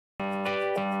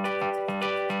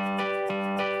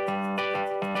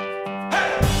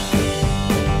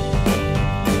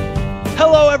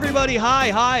everybody.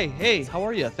 Hi. Hey, how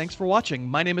are you? Thanks for watching.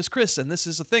 My name is Chris, and this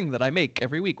is a thing that I make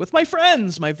every week with my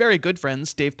friends, my very good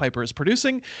friends. Dave Pyper is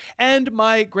producing, and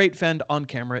my great friend on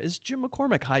camera is Jim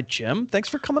McCormick. Hi, Jim. Thanks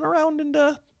for coming around and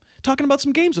talking about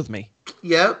some games with me.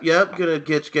 Yep. Gonna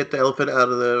get the elephant out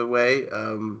of the way.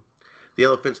 The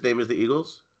elephant's name is the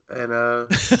Eagles, and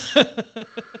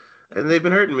and they've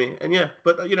been hurting me. And yeah,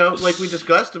 but like we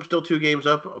discussed, I'm still 2 games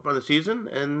up on the season,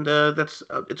 and that's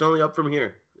it's only up from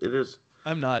here. It is.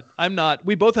 I'm not.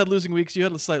 We both had losing weeks. You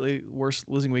had a slightly worse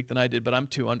losing week than I did, but I'm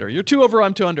 2 under. You're 2 over.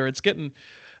 I'm 2 under. It's getting.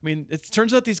 I mean, it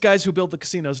turns out these guys who build the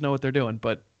casinos know what they're doing,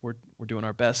 but we're doing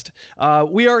our best.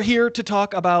 We are here to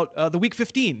talk about the Week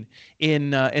 15 in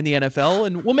the NFL,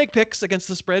 and we'll make picks against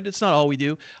the spread. It's not all we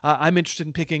do. I'm interested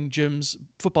in picking Jim's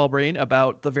football brain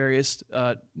about the various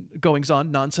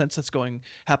goings-on nonsense that's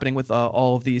happening with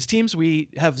all of these teams. We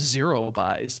have 0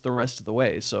 buys the rest of the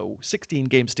way, so 16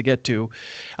 games to get to.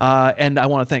 And I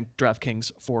want to thank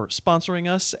DraftKings for sponsoring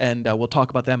us, and we'll talk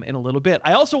about them in a little bit.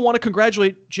 I also want to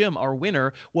congratulate Jim. Our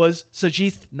winner was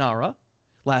Sajith Nara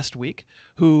last week,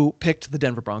 who picked the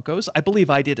Denver Broncos. I believe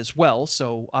I did as well,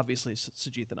 so obviously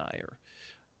Sajith and I are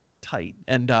tight.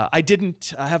 And I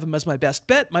didn't have him as my best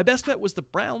bet. My best bet was the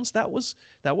Browns. That was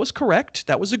correct.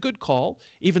 That was a good call,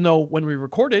 even though when we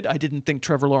recorded, I didn't think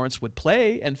Trevor Lawrence would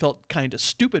play and felt kind of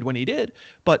stupid when he did.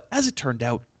 But as it turned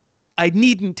out, I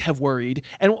needn't have worried.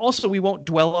 And also, we won't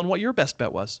dwell on what your best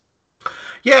bet was.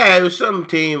 Yeah, it was some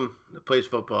team that plays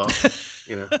football.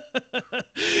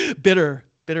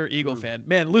 Bitter Eagle fan.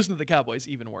 Man, losing to the Cowboys,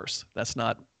 even worse. That's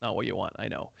not what you want, I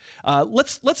know.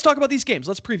 Let's talk about these games.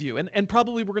 Let's preview. And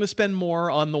probably we're going to spend more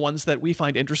on the ones that we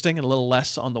find interesting and a little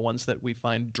less on the ones that we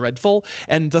find dreadful.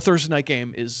 And the Thursday night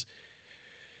game is,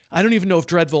 I don't even know if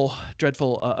dreadful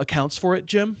accounts for it,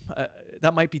 Jim.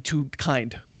 That might be too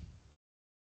kind.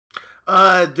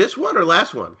 This one or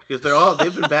last one, because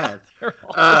they've been bad.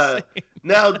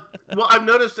 Now, well, I've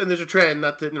noticed, and there's a trend,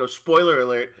 not to, spoiler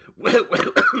alert.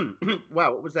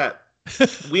 Wow, what was that?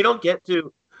 We don't get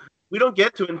to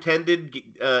intended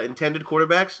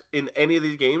quarterbacks in any of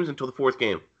these games until the 4th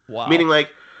game. Wow. Meaning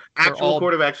like actual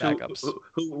quarterbacks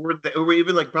who were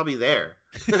even like probably there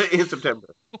in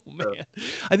September. Oh, man.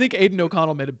 I think Aiden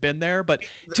O'Connell may have been there, but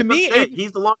to me,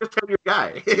 he's the longest tenured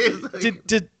guy.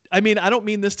 I mean, I don't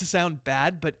mean this to sound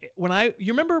bad, but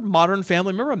you remember Modern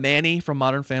Family? Remember Manny from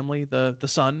Modern Family, the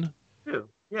son?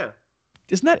 Yeah.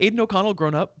 Isn't that Aiden O'Connell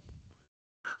grown up?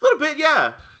 A little bit,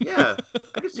 yeah.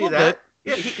 I can see that. Bit.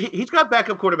 Yeah, he's got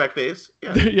backup quarterback face.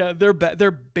 Yeah, yeah,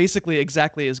 they're basically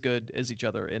exactly as good as each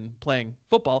other in playing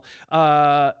football.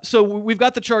 So we've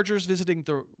got the Chargers visiting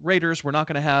the Raiders. We're not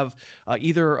going to have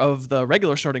either of the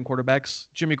regular starting quarterbacks.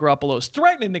 Jimmy Garoppolo is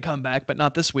threatening to come back, but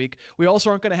not this week. We also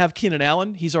aren't going to have Keenan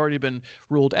Allen. He's already been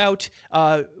ruled out.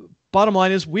 Bottom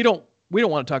line is we don't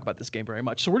want to talk about this game very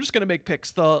much, so we're just going to make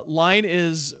picks. The line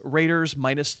is Raiders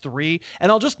 -3,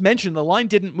 and I'll just mention the line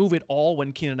didn't move at all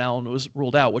when Keenan Allen was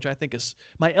ruled out, which I think is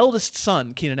my eldest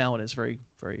son, Keenan Allen, is very,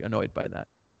 very annoyed by that.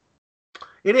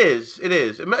 It is.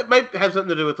 It might have something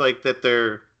to do with like that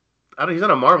he's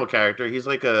not a Marvel character. He's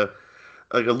like a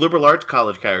liberal arts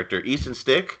college character, Easton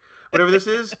Stick, whatever this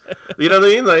is. You know what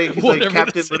I mean? Like he's like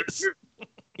Captain Literature.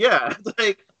 Yeah,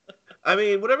 like. I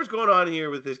mean, whatever's going on here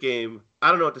with this game, I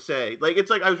don't know what to say. Like, it's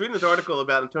like I was reading this article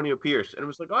about Antonio Pierce, and it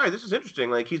was like, all right, this is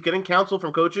interesting. Like, he's getting counsel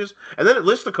from coaches, and then it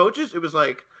lists the coaches. It was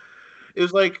like,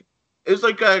 who's the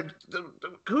guy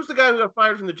who got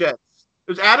fired from the Jets?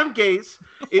 It was Adam Gase.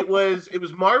 It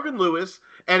was Marvin Lewis,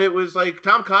 and it was like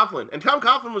Tom Coughlin. And Tom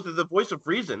Coughlin was the voice of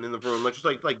reason in the room, like just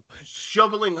like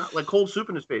shoveling like cold soup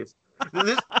in his face.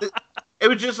 It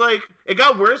was just like it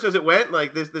got worse as it went.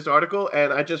 Like this article,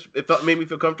 and made me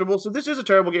feel comfortable. So this is a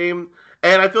terrible game,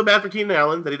 and I feel bad for Keenan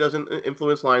Allen that he doesn't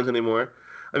influence lines anymore.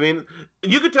 I mean,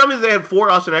 you could tell me that they had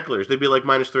 4 Austin Ecklers, they'd be like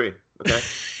 -3. Okay,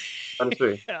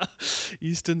 -3. Yeah.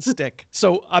 Easton Stick.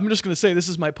 So I'm just going to say this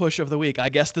is my push of the week. I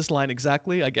guessed this line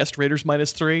exactly. I guessed Raiders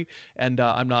 -3, and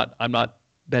I'm not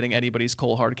betting anybody's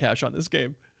cold hard cash on this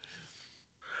game.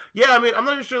 Yeah, I mean, I'm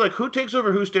not even sure like who takes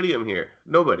over whose stadium here.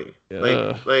 Nobody.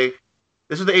 Like.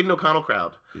 This is the Aiden O'Connell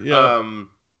crowd. Yeah.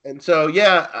 And so,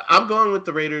 yeah, I'm going with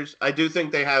the Raiders. I do think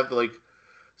they have, like,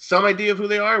 some idea of who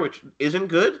they are, which isn't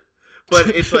good. But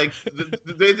it's like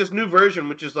they have this new version,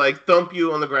 which is, like, thump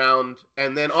you on the ground.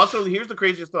 And then also, here's the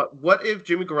craziest thought. What if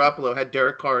Jimmy Garoppolo had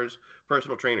Derek Carr's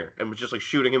personal trainer and was just, like,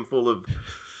 shooting him full of,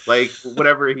 like,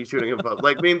 whatever he's shooting him full of?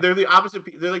 Like, I mean, they're the opposite.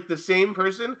 They're, like, the same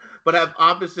person, but have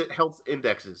opposite health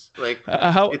indexes. Like,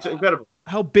 it's incredible.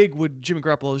 How big would Jimmy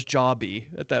Garoppolo's jaw be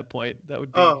at that point? That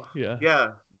would be,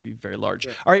 yeah. Be very large.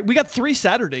 Yeah. All right, we got 3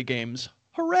 Saturday games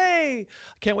Hooray!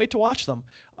 Can't wait to watch them.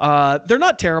 They're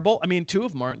not terrible. I mean, two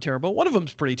of them aren't terrible. One of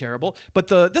them's pretty terrible. But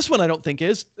this one I don't think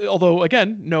is. Although,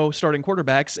 again, no starting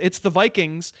quarterbacks. It's the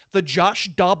Vikings, the Josh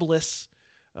Dobbs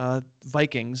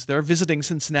Vikings. They're visiting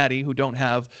Cincinnati, who don't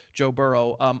have Joe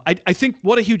Burrow. I think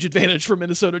what a huge advantage for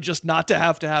Minnesota just not to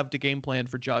have the game plan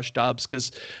for Josh Dobbs,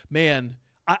 because, man,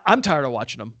 I'm tired of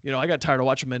watching him. I got tired of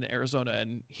watching him in Arizona,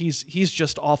 and he's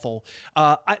just awful.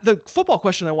 The football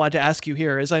question I wanted to ask you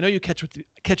here is, I know you catch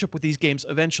up with these games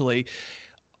eventually.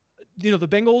 The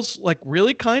Bengals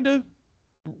really kind of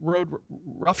rode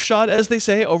roughshod, as they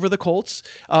say, over the Colts.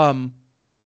 I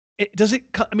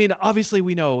mean, obviously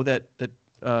we know that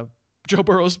Joe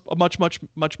Burrow's a much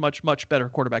better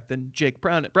quarterback than Jake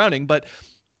Browning, but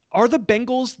are the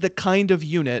Bengals the kind of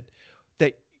unit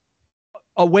that,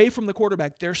 away from the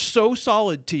quarterback, they're so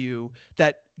solid to you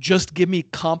that just give me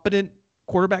competent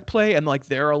quarterback play and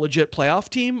they're a legit playoff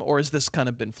team? Or has this kind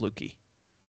of been fluky?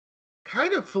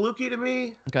 Kind of fluky to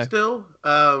me. Okay. Still.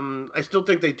 I still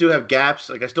think they do have gaps.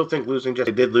 I still think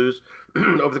they did lose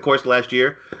over the course of last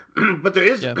year. But there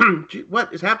is,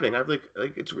 what is happening? I'm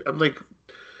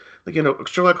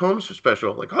Sherlock Holmes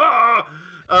special. I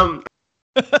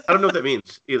don't know what that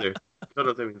means either. I don't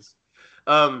know what that means.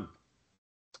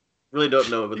 Really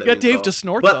don't know what that means. You got Dave to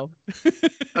snort, though.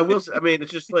 I will say, I mean, it's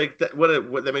just that.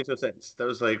 What that makes no sense. That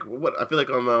was what I feel like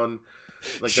I'm on,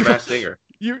 The Masked Singer.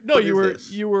 You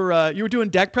were doing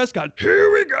Dak Prescott.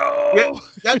 Here we go. Yeah,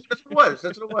 that's what it was.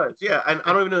 That's what it was. Yeah, and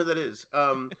I don't even know who that is.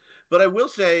 But I will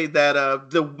say that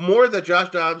the more that Josh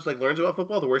Dobbs learns about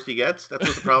football, the worse he gets. That's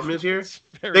what the problem is here.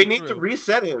 They need to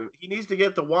reset him. He needs to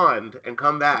get the wand and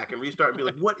come back and restart and be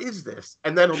like, "What is this?"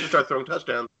 And then he'll just start throwing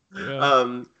touchdowns.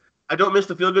 Yeah. I don't miss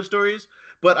the feel-good stories,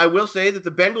 but I will say that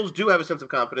the Bengals do have a sense of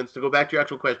confidence. To go back to your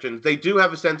actual questions, they do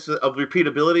have a sense of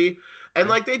repeatability, and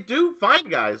they do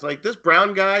find guys like this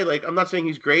Brown guy. I'm not saying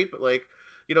he's great, but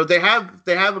they have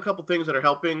a couple things that are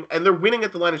helping, and they're winning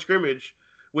at the line of scrimmage,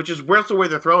 which is worse the way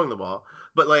they're throwing the ball.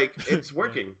 But it's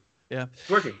working. Yeah, it's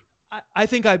working. I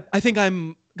think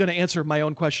I'm going to answer my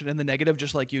own question in the negative,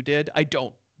 just like you did. I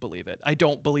don't believe it. I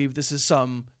don't believe this is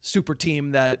some super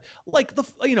team that I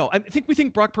think we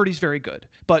think Brock Purdy's very good,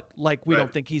 but we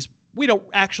don't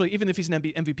actually, even if he's an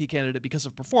MVP candidate because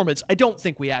of performance, I don't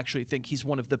think we actually think he's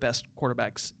one of the best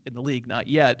quarterbacks in the league, not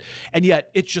yet. And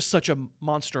yet it's just such a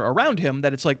monster around him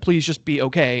that it's please just be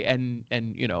okay. And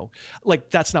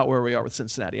that's not where we are with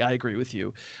Cincinnati. I agree with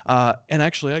you. And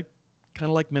actually I kind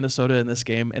of like Minnesota in this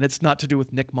game, and it's not to do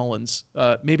with Nick Mullins.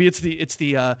 Maybe it's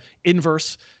the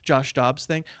inverse Josh Dobbs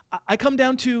thing. I come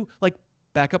down to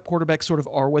backup quarterbacks sort of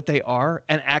are what they are,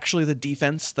 and actually the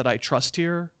defense that I trust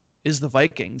here is the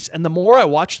Vikings. And the more I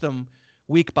watch them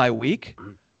week by week,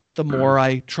 the more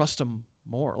I trust them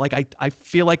more. I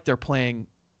feel like they're playing.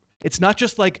 It's not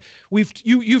just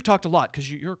you've talked a lot,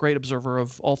 because you're a great observer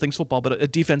of all things football, but a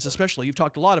defense especially. You've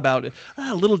talked a lot about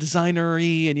a little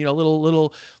designer-y and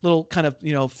little kind of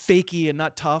fakey and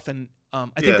not tough. And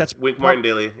I think that's Wink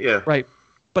Martindale, yeah, right.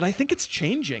 But I think it's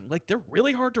changing. They're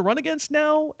really hard to run against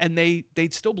now, and they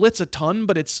still blitz a ton,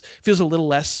 but it feels a little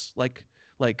less like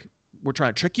we're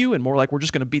trying to trick you, and more like we're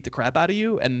just going to beat the crap out of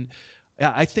you. And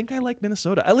yeah, I think I like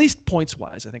Minnesota, at least points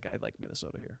wise. I think I like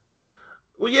Minnesota here.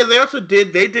 Well, yeah,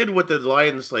 they did what the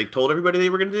Lions told everybody they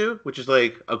were going to do, which is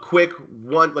a quick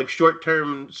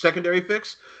short-term secondary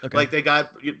fix. Okay. They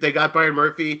got Byron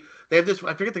Murphy. They have this,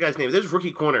 I forget the guy's name. There's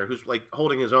rookie corner who's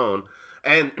holding his own,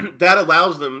 and that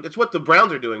allows them. It's what the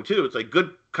Browns are doing too. It's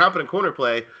good, competent corner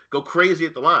play. Go crazy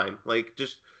at the line.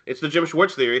 It's the Jim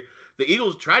Schwartz theory. The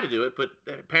Eagles try to do it, but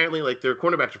apparently their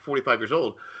cornerbacks are 45 years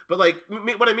old. But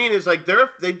what I mean is they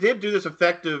did do this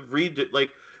effective read.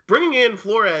 Bringing in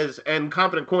Flores and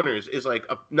competent corners is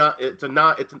it's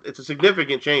a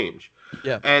significant change.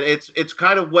 Yeah. And it's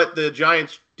kind of what the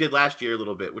Giants did last year a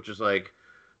little bit, which is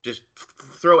just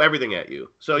throw everything at you.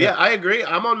 So yeah, I agree.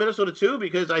 I'm on Minnesota too,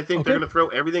 because I think they're going to throw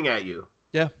everything at you.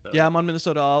 Yeah. So. Yeah, I'm on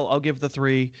Minnesota. I'll give the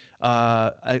 3.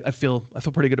 I feel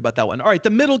pretty good about that one. All right,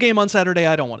 the middle game on Saturday,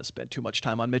 I don't want to spend too much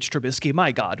time on Mitch Trubisky.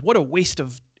 My God, what a waste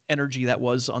of energy that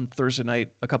was on Thursday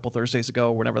night, a couple Thursdays ago,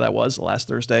 whenever that was, last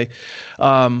Thursday.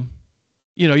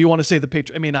 You want to say the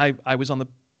Patriots. I mean, I was on the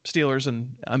Steelers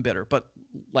and I'm bitter, but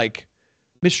Mitch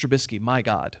Trubisky, my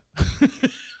God.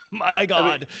 My God.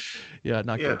 I mean, yeah,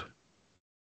 not good.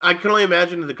 I can only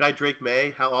imagine the guy Drake May,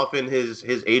 how often his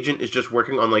agent is just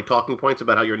working on talking points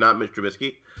about how you're not Mitch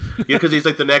Trubisky, because he's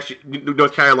the next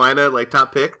North Carolina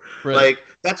top pick. Right.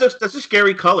 That's a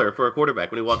scary color for a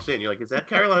quarterback when he walks in. You're is that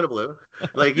Carolina blue?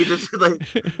 He just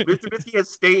Mitch Trubisky has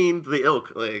stained the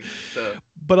ilk. So.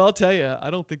 But I'll tell you, I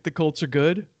don't think the Colts are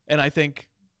good, and I think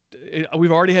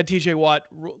we've already had TJ Watt.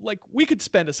 Like, we could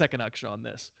spend a second action on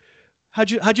this. How'd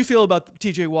you feel about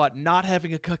TJ Watt not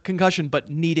having a concussion but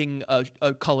needing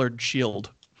a colored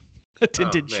shield, a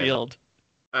tinted shield?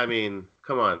 I mean,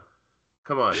 come on.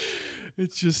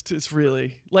 It's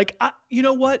really like, you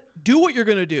know what? Do what you're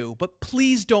gonna do, but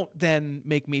please don't then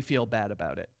make me feel bad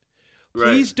about it.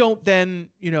 Please don't then,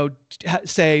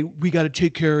 say we got to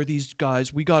take care of these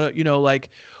guys. We got to, like,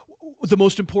 the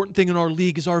most important thing in our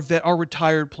league is our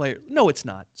retired player. No, it's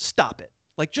not. Stop it.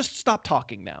 Like, just stop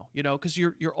talking now, because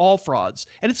you're all frauds,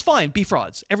 and it's fine. Be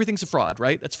frauds. Everything's a fraud,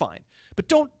 right? That's fine. But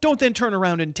don't then turn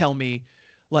around and tell me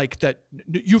like that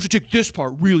you have to take this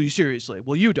part really seriously.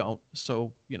 Well, you don't.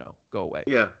 So, go away.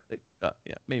 Yeah.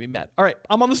 Maybe Matt. All right.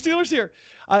 I'm on the Steelers here.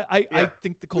 I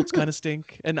think the Colts kind of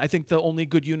stink. And I think the only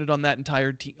good unit on that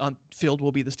entire on field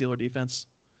will be the Steeler defense.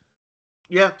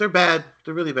 Yeah, they're bad.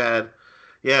 They're really bad.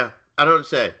 Yeah. I don't know what to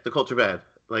say. The Colts are bad.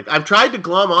 Like, I've tried to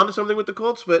glom onto something with the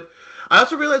Colts, but I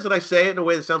also realize that I say it in a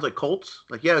way that sounds like Colts.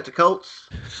 Like, yeah, it's a Colts,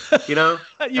 You and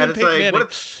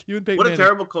it's like, what a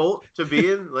terrible Colt to be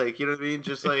in. Like, you know what I mean?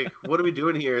 Just like, what are we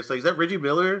doing here? It's like, is that Reggie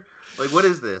Miller? Like, what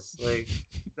is this? Like,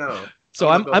 no. So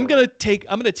I'm gonna take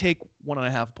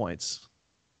 1.5 points.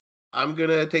 I'm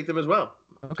gonna take them as well.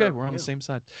 Okay, we're on the same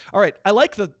side. All right. I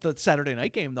like the Saturday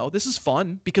night game though. This is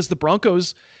fun because the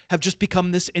Broncos have just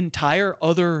become this entire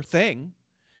other thing,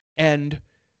 and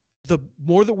the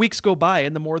more the weeks go by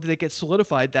and the more that it gets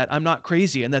solidified that I'm not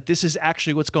crazy and that this is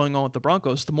actually what's going on with the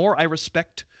Broncos, the more I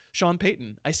respect Sean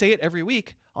Payton. I say it every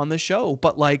week on this show,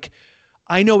 but like,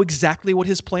 I know exactly what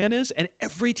his plan is, and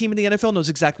every team in the NFL knows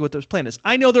exactly what their plan is.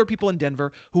 I know there are people in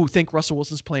Denver who think Russell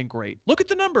Wilson's playing great. Look at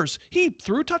the numbers. He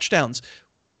threw touchdowns.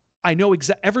 I know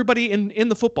everybody in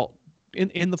the football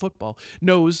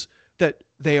knows that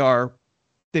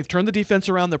they've turned the defense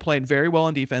around. They're playing very well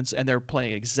on defense, and they're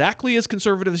playing exactly as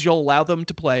conservative as you'll allow them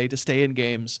to play to stay in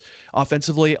games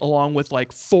offensively, along with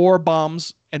like 4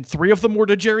 bombs, and 3 of them were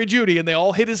to Jerry Jeudy, and they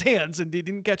all hit his hands, and he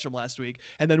didn't catch them last week.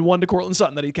 And then 1 to Courtland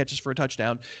Sutton that he catches for a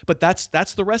touchdown. But that's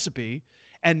the recipe,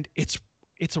 and it's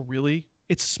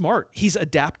smart. He's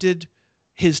adapted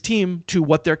his team to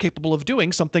what they're capable of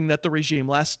doing, something that the regime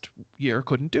last year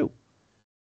couldn't do.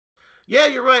 Yeah,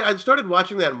 you're right. I started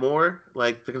watching that more,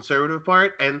 like the conservative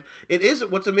part, and it is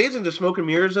what's amazing, the smoke and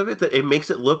mirrors of it, that it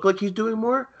makes it look like he's doing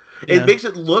more. Yeah. It makes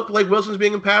it look like Wilson's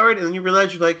being empowered, and then you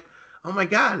realize you're like, oh my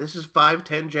God, this is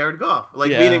 5'10" Jared Goff.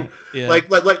 Like meaning, like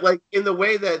in the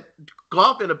way that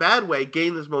Goff, in a bad way,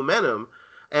 gained this momentum.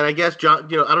 And I guess I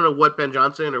don't know what Ben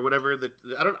Johnson or whatever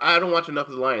I don't watch enough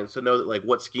of the Lions to know that like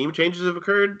what scheme changes have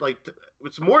occurred. Like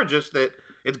it's more just that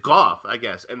it's Goff, I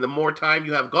guess, and the more time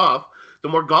you have Goff, the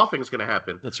more golfing is going to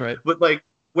happen. That's right. But like,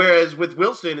 whereas with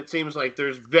Wilson, it seems like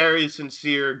there's very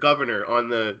sincere governor on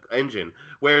the engine.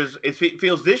 Whereas it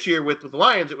feels this year with the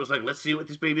Lions, it was like, let's see what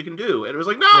this baby can do. And it was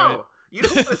like, no, you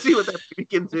don't want to see what that baby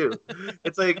can do.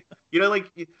 It's like,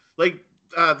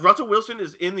 Russell Wilson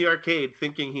is in the arcade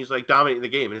thinking he's like dominating the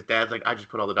game. And his dad's like, I just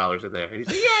put all the dollars in there. And he's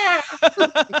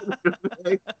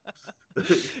like,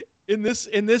 yeah. In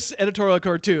this editorial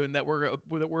cartoon that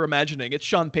we're imagining, it's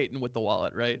Sean Payton with the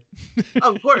wallet, right?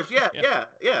 Oh, of course, yeah.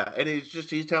 And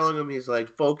he's telling him, he's like,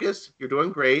 focus, you're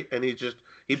doing great, and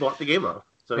he bought the game off.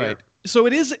 So right. Yeah. So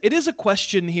it is a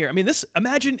question here. I mean,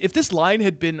 imagine if this line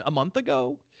had been a month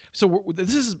ago. So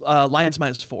this is Lions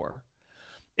 -4.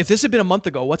 If this had been a month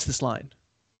ago, what's this line?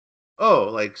 Oh,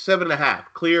 like 7.5,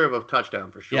 clear of a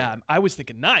touchdown for sure. Yeah, I was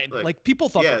thinking 9. Like people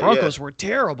thought the Broncos were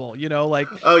terrible, like.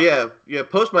 Oh yeah.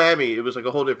 Post Miami, it was like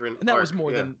a whole different. And that was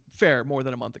more than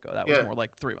a month ago. That was more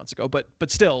like 3 months ago.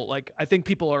 But still, like I think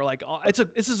people are like, oh,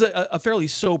 this is a fairly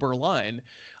sober line,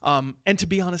 and to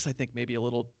be honest, I think maybe a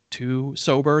little too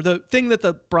sober. The thing that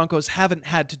the Broncos haven't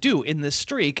had to do in this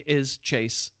streak is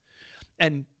chase,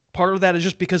 and part of that is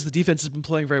just because the defense has been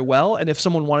playing very well. And if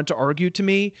someone wanted to argue to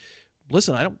me,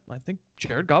 listen, I think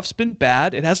Jared Goff's been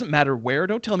bad. It hasn't mattered where.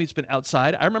 Don't tell me it's been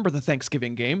outside. I remember the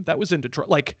Thanksgiving game. That was in Detroit.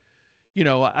 Like,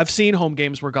 I've seen home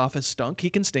games where Goff has stunk. He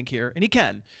can stink here, and he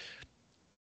can.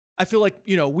 I feel like,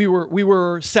 we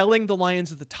were selling the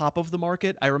Lions at the top of the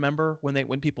market. I remember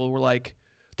when people were like,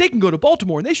 they can go to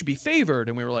Baltimore and they should be favored.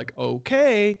 And we were like,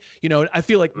 okay. I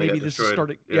feel like maybe this is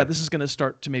starting. Yeah, this is going to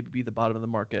start to maybe be the bottom of the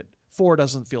market. 4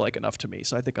 doesn't feel like enough to me.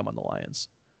 So I think I'm on the Lions.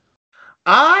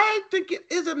 I think it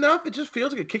is enough. It just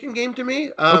feels like a kicking game to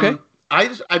me. Okay. I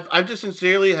just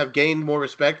sincerely have gained more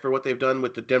respect for what they've done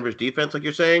with the Denver's defense, like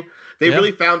you're saying. They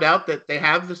really found out that they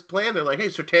have this plan. They're like, hey,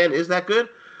 Surtain is that good?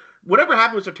 Whatever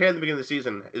happened with Surtain at the beginning of the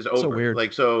season is over. So weird.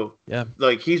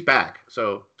 Like, he's back.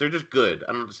 So they're just good. I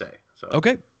don't know what to say. So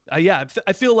okay. Yeah,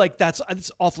 I feel like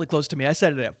it's awfully close to me. I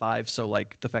set it at 5, so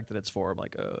like the fact that it's 4, I'm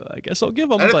like, I guess I'll give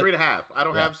them. I had but 3.5. I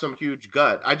don't yeah. have some huge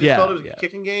gut. I just Yeah, thought it was yeah. a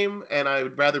kicking game, and I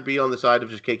would rather be on the side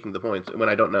of just kicking the points when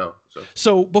I don't know.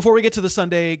 So before we get to the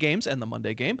Sunday games and the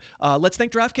Monday game, let's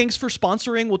thank DraftKings for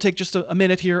sponsoring. We'll take just a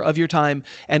minute here of your time,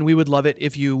 and we would love it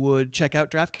if you would check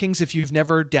out DraftKings. If you've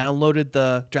never downloaded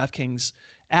the DraftKings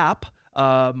app,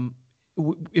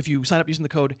 if you sign up using the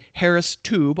code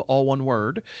HarrisTube, all one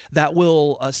word, that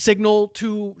will signal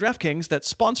to DraftKings that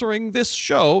sponsoring this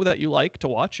show that you like to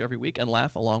watch every week and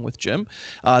laugh along with Jim,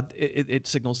 it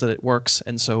signals that it works.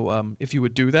 And so if you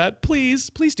would do that, please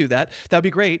do that. That'd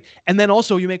be great. And then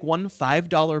also you make one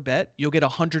 $5 bet, you'll get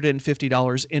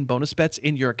 $150 in bonus bets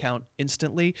in your account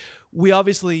instantly. We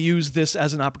obviously use this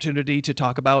as an opportunity to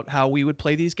talk about how we would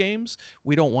play these games.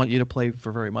 We don't want you to play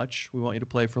for very much. We want you to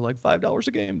play for like $5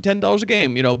 a game, $10 a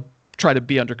game, try to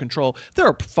be under control. There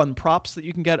are fun props that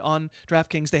you can get on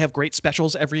DraftKings. They have great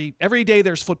specials every day.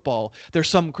 There's football. There's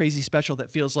some crazy special that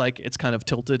feels like it's kind of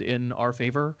tilted in our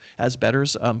favor as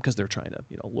bettors because they're trying to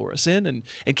lure us in and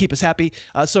keep us happy.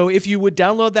 So if you would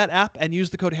download that app and use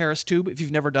the code HarrisTube, if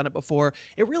you've never done it before,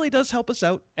 it really does help us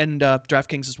out. And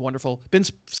DraftKings is wonderful.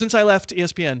 Since I left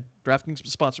ESPN, DraftKings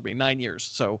sponsored me 9 years,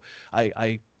 so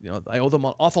I owe them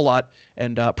an awful lot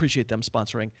and appreciate them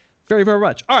sponsoring very, very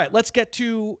much. All right, let's get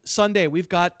to Sunday. We've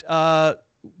got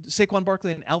Saquon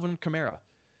Barkley and Alvin Kamara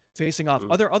facing off.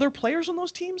 Are there other players on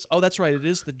those teams? Oh, that's right. It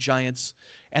is the Giants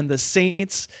and the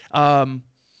Saints. I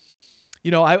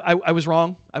was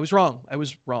wrong. I was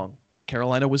wrong.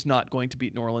 Carolina was not going to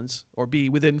beat New Orleans or be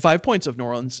within 5 points of New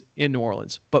Orleans in New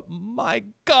Orleans. But my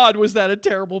God, was that a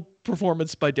terrible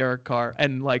performance by Derek Carr?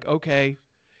 And okay,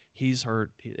 he's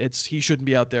hurt. He shouldn't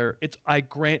be out there. I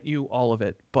grant you all of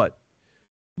it, but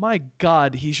my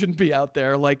God, he shouldn't be out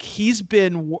there.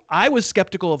 I was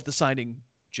skeptical of the signing,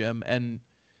 Jim, and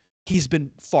he's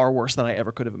been far worse than I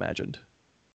ever could have imagined.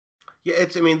 Yeah,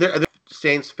 the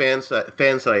Saints fan site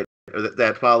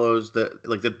that follows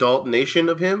the Dalton nation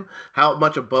of him. How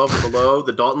much above or below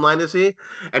the Dalton line is he?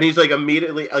 And he's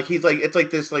immediately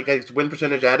it's this his win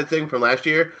percentage added thing from last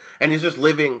year, and he's just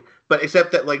living. But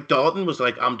except that Dalton was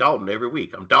I'm Dalton every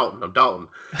week. I'm Dalton. And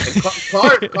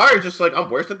Carr is just I'm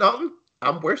worse than Dalton.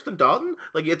 I'm worse than Dalton.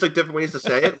 It's different ways to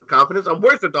say it with confidence. I'm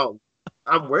worse than Dalton.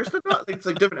 I'm worse than Dalton. It's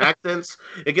different accents.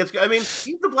 It gets.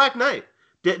 He's the Black Knight.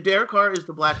 Derek Carr is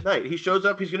the Black Knight. He shows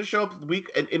up. He's going to show up in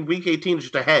week 18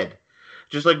 just a head,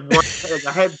 just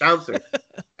a head bouncer,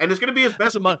 and it's going to be his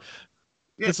best.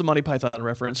 It's a Monty Python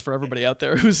reference for everybody out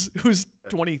there who's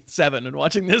 27 and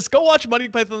watching this. Go watch Monty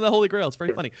Python and the Holy Grail. It's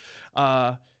very funny.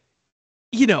 I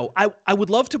would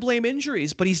love to blame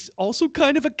injuries, but he's also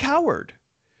kind of a coward.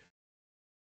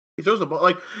 He throws the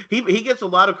ball he gets a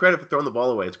lot of credit for throwing the ball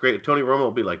away. It's great. Tony Romo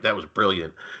will be like, "That was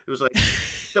brilliant." It was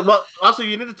well. Also,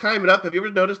 you need to time it up. Have you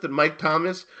ever noticed that Mike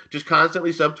Thomas just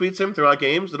constantly subtweets him throughout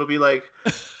games? It'll be like,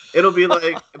 but he'll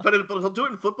do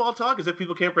it in football talk as if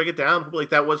people can't break it down. He'll be like,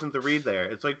 "That wasn't the read there."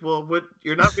 It's well, what?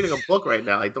 You're not reading a book right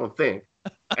now, I don't think.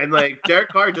 And Derek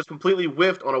Carr just completely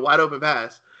whiffed on a wide open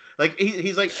pass.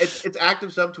 He's it's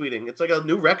active subtweeting. It's a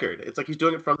new record. It's he's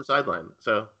doing it from the sideline.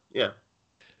 So yeah.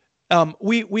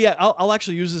 I'll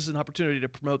actually use this as an opportunity to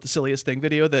promote the Silliest Thing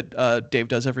video that Dave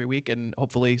does every week, and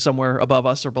hopefully somewhere above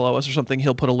us or below us or something,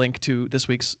 he'll put a link to this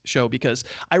week's show because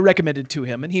I recommended to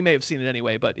him, and he may have seen it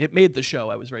anyway, but it made the show.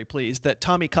 I was very pleased that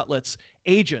Tommy Cutlett's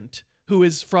agent, who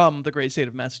is from the great state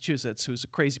of Massachusetts, who's a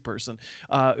crazy person,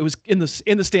 it was in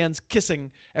the stands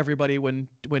kissing everybody when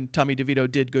Tommy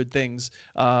DeVito did good things.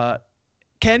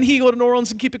 Can he go to New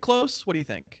Orleans and keep it close? What do you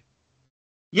think?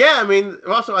 Yeah,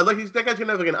 also that guy's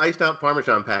gonna have an iced out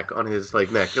Parmesan pack on his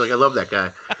neck. I love that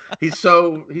guy. He's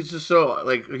just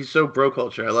so bro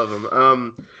culture. I love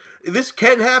him. This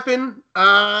can happen.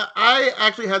 I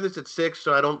actually have this at 6,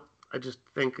 so I just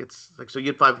think it's so you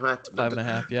had 5.5.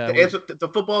 5.5. Yeah. The answer, the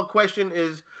football question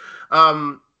is,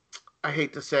 I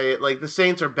hate to say it, the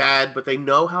Saints are bad, but they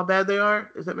know how bad they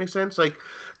are. Does that make sense?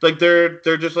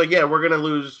 They're just yeah, we're gonna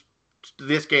lose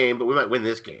this game, but we might win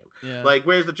this game. Yeah.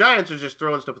 Whereas the Giants are just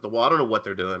throwing stuff at the wall. I don't know what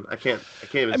they're doing. I can't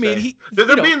even say.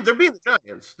 They're being the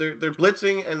Giants. They're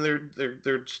blitzing and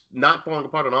they're not falling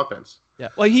apart on offense. Yeah.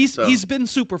 Well, he's been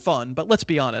super fun, but let's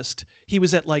be honest. He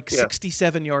was at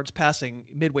 67 yards passing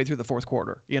midway through the fourth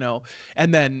quarter,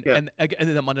 and then and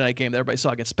then the Monday night game that everybody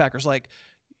saw against the Packers,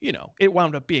 it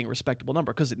wound up being a respectable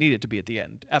number because it needed to be at the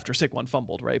end after Saquon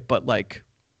fumbled, right? But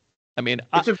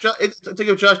it's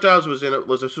if Josh Dobbs was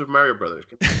a Super Mario Brothers.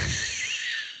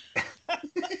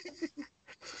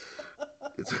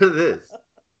 It's what it is.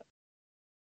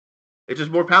 It's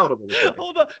just more palatable.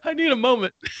 Hold on, I need a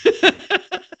moment.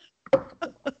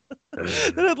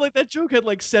 That joke had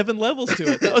like 7 levels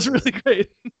to it. That was really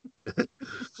great.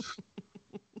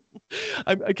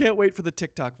 I can't wait for the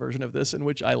TikTok version of this in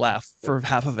which I laugh for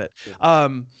half of it.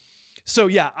 So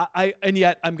yeah, and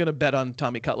yet I'm going to bet on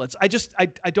Tommy Cutlets. I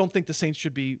don't think the Saints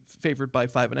should be favored by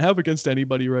 5.5 against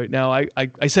anybody right now.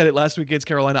 I said it last week against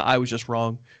Carolina. I was just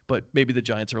wrong, but maybe the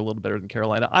Giants are a little better than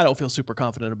Carolina. I don't feel super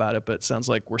confident about it, but it sounds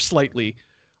like we're slightly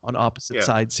on opposite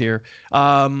sides here.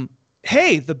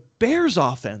 Hey, the Bears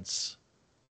offense.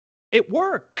 It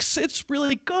works. It's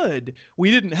really good.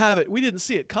 We didn't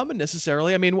see it coming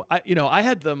necessarily. I mean, I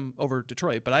had them over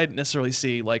Detroit, but I didn't necessarily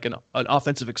see like an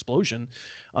offensive explosion.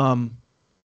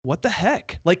 What the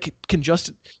heck? Like,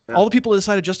 all the people that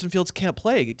decided Justin Fields can't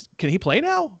play, can he play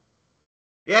now?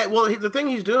 Yeah, well, the thing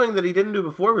he's doing that he didn't do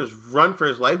before was run for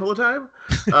his life all the time.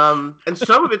 And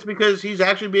some of it's because he's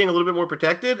actually being a little bit more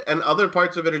protected, and other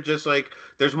parts of it are just like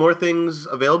there's more things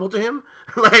available to him,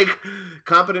 like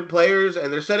competent players,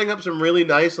 and they're setting up some really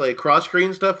nice like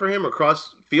cross-screen stuff for him or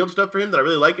cross-field stuff for him that I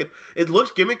really like. It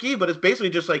looks gimmicky, but it's basically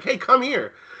just like, hey, come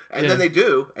here. And then they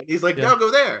do, and he's like, no,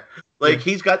 go there. Like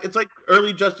it's like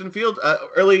early Justin Fields,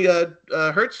 early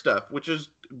Hurts stuff, which is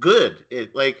good.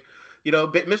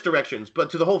 Misdirections, but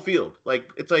to the whole field.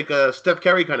 Like it's like a Steph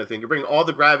Curry kind of thing. You're bringing all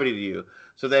the gravity to you,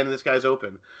 so then this guy's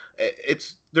open.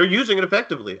 They're using it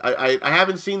effectively. I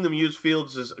haven't seen them use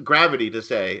Fields' gravity to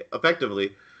say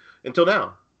effectively until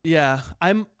now. Yeah,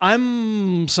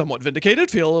 I'm somewhat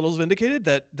vindicated. Feel a little vindicated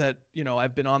that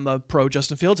I've been on the pro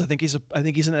Justin Fields. I think he's an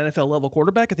NFL level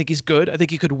quarterback. I think he's good. I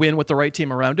think he could win with the right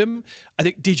team around him. I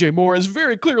think DJ Moore is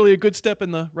very clearly a good step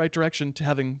in the right direction to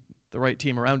having the right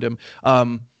team around him.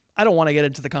 I don't want to get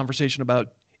into the conversation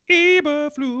about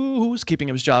Eberflus keeping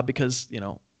him his job because,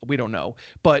 we don't know.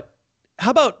 But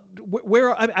how about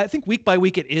I think week by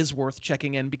week it is worth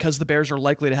checking in because the Bears are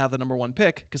likely to have the number 1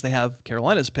 pick because they have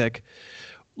Carolina's pick.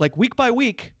 Like week by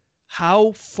week,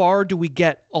 how far do we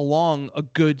get along a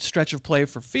good stretch of play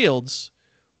for Fields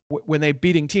when they're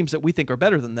beating teams that we think are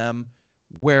better than them,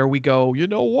 where we go, you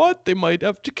know what? They might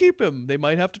have to keep him. They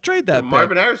might have to trade that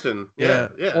Marvin pick. Harrison. Yeah.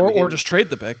 Or just trade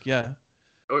the pick. Yeah.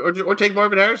 Or take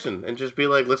Marvin Harrison and just be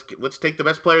like, let's take the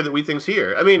best player that we think's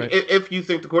here. I mean, if you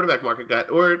think the quarterback market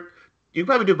or you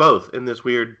probably do both in this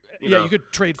weird. You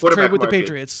could trade with market. the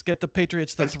Patriots, get the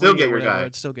Patriots the 3 still get your guy.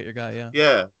 And still get your guy.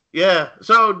 Yeah.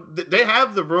 So they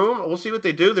have the room. We'll see what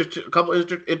they do. There's a couple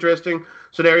interesting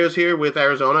scenarios here with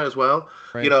Arizona as well.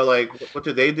 Right. What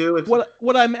do they do?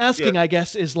 What I'm asking, I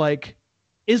guess, is like,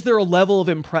 is there a level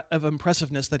of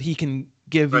impressiveness that he can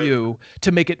give you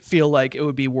to make it feel like it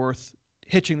would be worth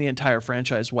hitching the entire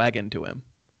franchise wagon to him?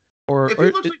 If he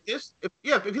looks like this, if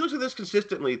he looks like this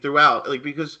consistently throughout, like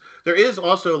because there is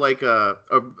also like a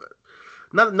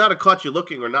not a caught you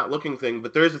looking or not looking thing,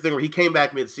 but there is a thing where he came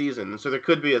back mid-season, and so there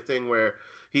could be a thing where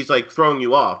he's like throwing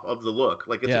you off of the look.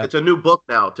 Like it's a new book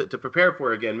now to prepare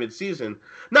for again mid-season.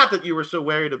 Not that you were so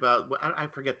worried about. I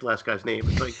forget the last guy's name.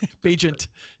 It's like Bagent,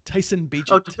 Tyson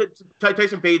Bagent. Oh,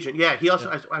 Tyson Bagent. Yeah, he also.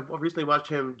 I recently watched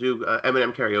him do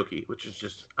Eminem karaoke, which is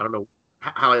just I don't know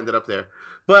how I ended up there,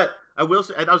 but I will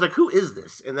say I was like, who is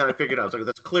this? And then I figured out I was like,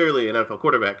 that's clearly an NFL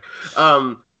quarterback.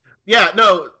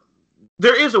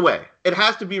 There is a way. It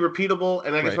has to be repeatable,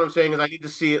 and I guess what I'm saying is I need to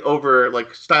see it over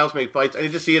like styles make fights. I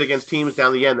need to see it against teams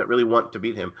down the end that really want to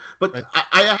beat him. But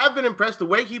I have been impressed. The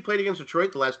way he played against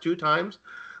Detroit the last 2 times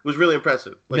was really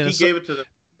impressive. Like he gave it to the.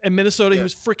 In Minnesota, he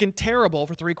was freaking terrible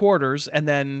for 3 quarters, and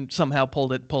then somehow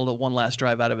pulled a one last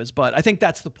drive out of his butt. I think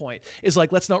that's the point. Is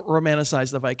like let's not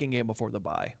romanticize the Viking game before the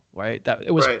bye, right?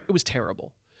 It was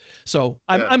terrible. So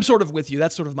I'm sort of with you.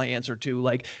 That's sort of my answer too.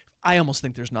 Like I almost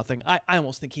think there's nothing. I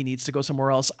almost think he needs to go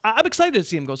somewhere else. I'm excited to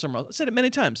see him go somewhere else. I said it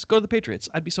many times. Go to the Patriots.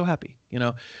 I'd be so happy.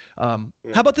 How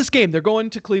about this game? They're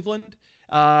going to Cleveland,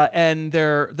 and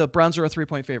the Browns are a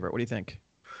 3-point favorite. What do you think?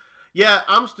 Yeah,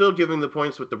 I'm still giving the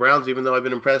points with the Browns, even though I've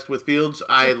been impressed with Fields.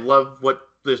 I love what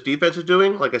this defense is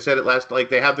doing. Like I said it last, like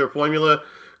they have their formula,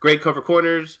 great cover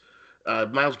corners.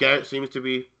 Myles Garrett seems to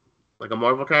be like a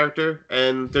Marvel character,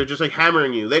 and they're just like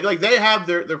hammering you. They have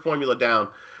their formula down.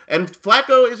 And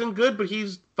Flacco isn't good, but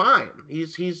he's fine.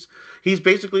 He's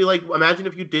basically like, imagine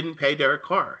if you didn't pay Derek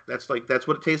Carr. That's what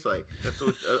it tastes like. That's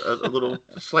what a little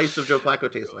slice of Joe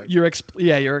Flacco tastes like. Your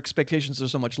expectations are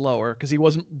so much lower because he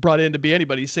wasn't brought in to be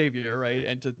anybody's savior, right?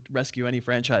 And to rescue any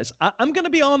franchise. I'm going to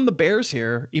be on the Bears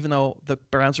here, even though the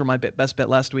Browns were my best bet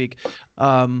last week.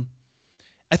 I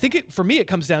think for me it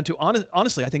comes down to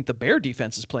honestly, I think the Bear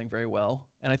defense is playing very well,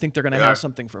 and I think they're going to have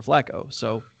something for Flacco.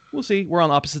 So. We'll see. We're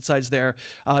on opposite sides there.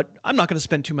 I'm not going to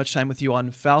spend too much time with you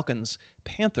on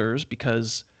Falcons-Panthers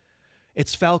because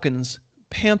it's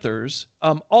Falcons-Panthers.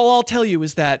 All I'll tell you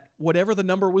is that whatever the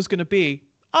number was going to be,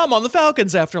 I'm on the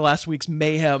Falcons after last week's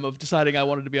mayhem of deciding I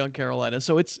wanted to be on Carolina.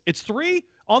 So it's 3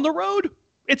 on the road.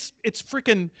 It's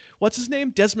freaking, what's his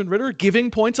name? Desmond Ridder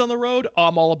giving points on the road.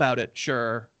 I'm all about it.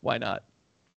 Sure. Why not?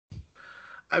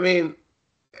 I mean,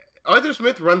 Arthur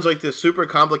Smith runs like this super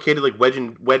complicated like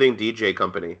wedding DJ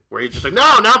company where he's just like,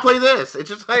 no, now play this. It's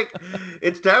just like,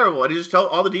 it's terrible. And he just tell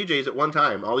all the DJs at one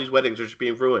time, all these weddings are just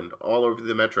being ruined all over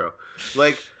the metro.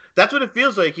 Like, that's what it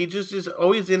feels like. He just is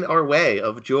always in our way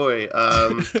of joy.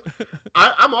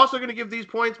 I'm also going to give these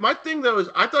points. My thing, though, is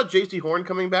I thought J.C. Horn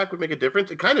coming back would make a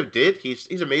difference. It kind of did.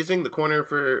 He's amazing, the corner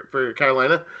for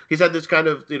Carolina. He's had this kind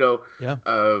of,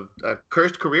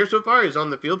 cursed career so far. He's on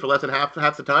the field for less than half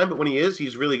the time, but when he is,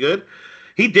 he's really good.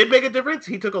 He did make a difference.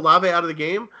 He took Olave out of the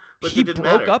game, but it didn't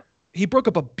matter. He broke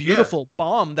up a beautiful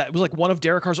bomb that was like one of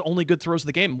Derek Carr's only good throws of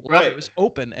the game. Right. It was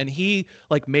open, and he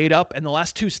like made up. And the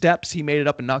last 2 steps, he made it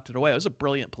up and knocked it away. It was a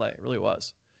brilliant play. It really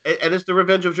was. And it's the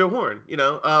revenge of Joe Horn.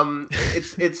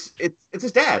 It's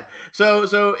his dad.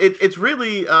 So it's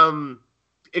really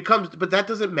it comes, but that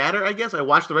doesn't matter. I guess I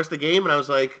watched the rest of the game and I was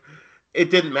like, it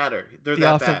didn't matter. They're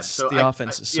that bad. So the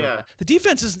offense is so bad. The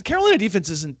defense is Carolina defense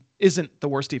isn't the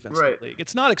worst defense in the league.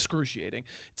 It's not excruciating.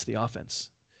 It's the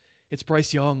offense. It's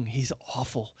Bryce Young. He's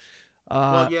awful. He's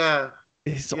awful.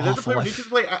 There's a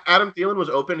play. Adam Thielen was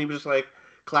open. He was just like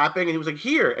clapping, and he was like,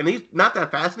 "Here," and he's not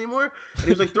that fast anymore. And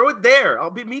he was like, "Throw it there.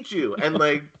 I'll meet you." And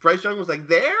like Bryce Young was like,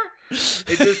 "There."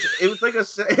 It was like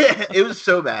it was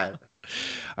so bad.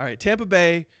 All right, Tampa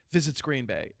Bay visits Green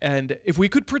Bay, and if we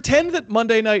could pretend that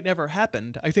Monday night never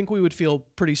happened, I think we would feel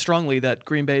pretty strongly that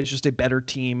Green Bay is just a better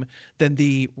team than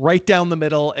the right down the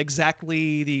middle,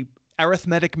 exactly the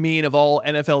arithmetic mean of all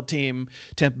NFL team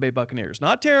Tampa Bay Buccaneers.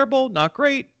 Not terrible, not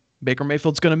great. Baker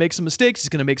Mayfield's going to make some mistakes. He's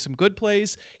going to make some good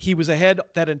plays. He was ahead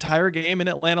that entire game in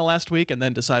Atlanta last week and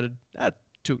then decided that's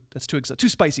too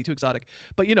spicy, too exotic.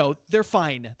 But they're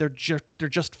fine. They're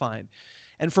just fine.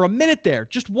 And for a minute there,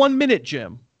 just 1 minute,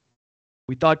 Jim,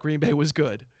 we thought Green Bay was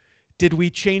good. Did we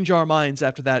change our minds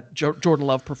after that Jordan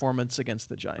Love performance against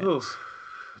the Giants? Oof,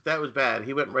 that was bad.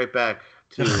 He went right back.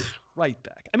 Right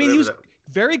back. I mean, he was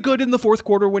very good in the fourth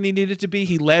quarter when he needed to be.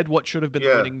 He led what should have been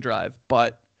the winning drive,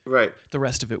 but the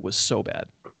rest of it was so bad.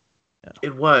 Yeah.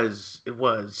 It was.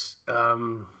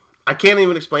 I can't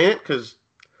even explain it because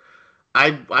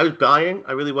I was buying.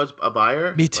 I really was a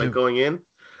buyer. Me too. Like, going in.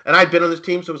 And I'd been on this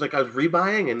team, so it was like I was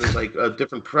rebuying, and it's like a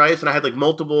different price, and I had like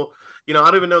multiple. I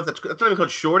don't even know if that's not even called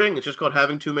shorting. It's just called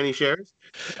having too many shares,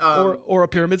 or a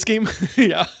pyramid scheme.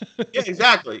 Yeah. Yeah,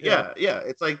 exactly. Yeah.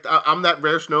 It's like I'm that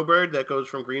rare snowbird that goes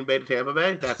from Green Bay to Tampa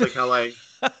Bay. That's like how I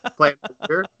plan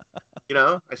the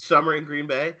year. I summer in Green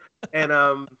Bay, and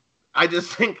I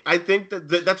think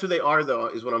that that's who they are, though,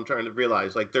 is what I'm trying to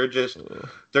realize. Like they're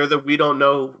the we don't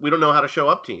know how to show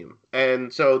up team,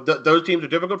 and so those teams are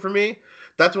difficult for me.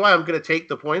 That's why I'm going to take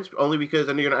the points, only because,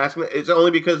 and you're going to ask me, it's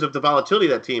only because of the volatility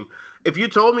of that team. If you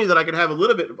told me that I could have a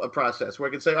little bit of a process where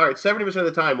I could say, all right, 70% of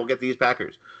the time we'll get these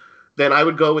Packers, then I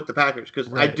would go with the Packers,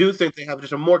 because I do think they have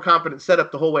just a more competent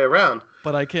setup the whole way around.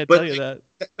 But I can't tell you that.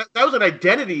 That was an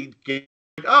identity game.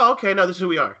 Like, oh, okay, no, this is who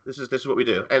we are. This is what we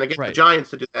do. And against the Giants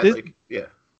to do that,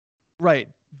 Right.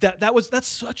 That's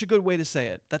such a good way to say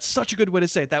it. That's such a good way to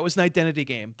say it. That was an identity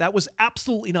game. That was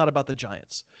absolutely not about the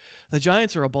Giants. The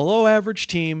Giants are a below average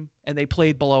team, and they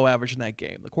played below average in that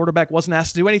game. The quarterback wasn't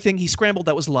asked to do anything. He scrambled.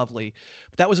 That was lovely.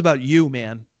 But that was about you,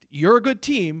 man. You're a good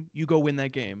team. You go win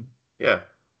that game. Yeah.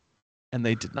 And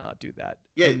they did not do that.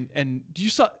 Yeah. And you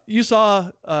saw. Buck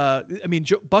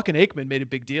and Aikman made a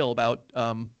big deal about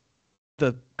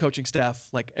the coaching staff.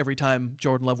 Like every time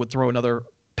Jordan Love would throw another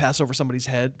pass over somebody's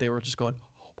head, they were just going,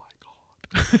 "Oh my god!"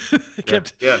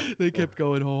 They kept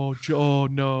going, "Oh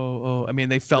no!" Oh, I mean,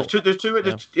 they felt there's too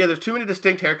many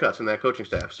distinct haircuts in that coaching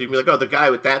staff. So you can be like, "Oh, the guy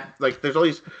with that." Like, there's all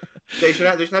these. They should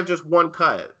have just one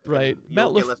cut. Right,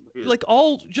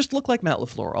 just look like Matt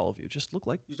LaFleur. All of you just look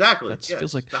like exactly.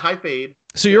 Feels like the high fade.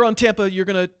 So you're on Tampa. You're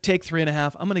gonna take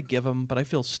 3.5. I'm gonna give them, but I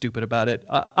feel stupid about it.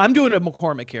 I'm doing a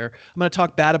McCormick here. I'm gonna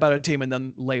talk bad about a team and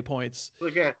then lay points.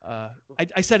 Okay.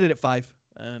 I set it at 5.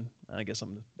 And I guess it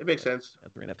makes sense.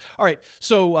 At 3.5. All right.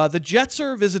 So the Jets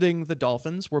are visiting the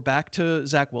Dolphins. We're back to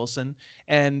Zach Wilson.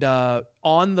 And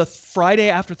on the Friday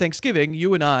after Thanksgiving,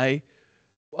 you and I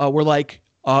were like,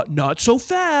 not so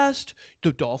fast.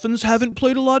 The Dolphins haven't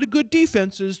played a lot of good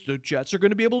defenses. The Jets are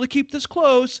going to be able to keep this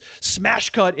close.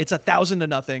 Smash cut. It's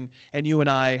 1,000-0. And you and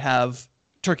I have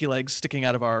turkey legs sticking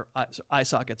out of our eye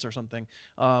sockets or something.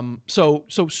 So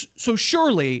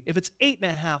surely if it's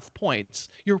 8.5 points,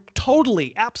 you're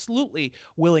totally, absolutely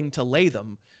willing to lay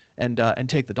them and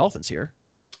take the Dolphins here.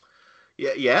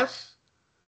 Yeah. Yes.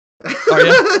 Are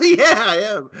you? Yeah, I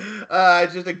am.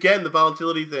 It's just again the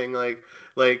volatility thing.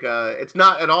 It's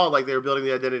not at all like they were building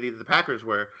the identity that the Packers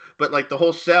were, but like the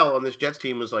whole sell on this Jets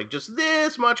team was like just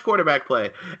this much quarterback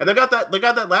play, and they got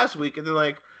that last week, and then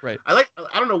like Right. I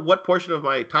don't know what portion of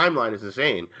my timeline is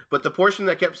insane, but the portion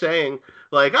that kept saying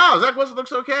like, oh, Zach Wilson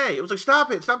looks okay. It was like, stop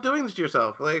doing this to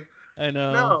yourself. Like, I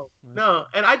know. no,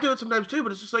 and I do it sometimes too,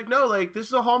 but it's just like, no, like this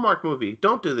is a Hallmark movie.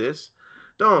 Don't do this.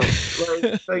 Don't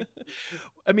like.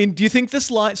 I mean, do you think this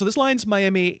line? So this line's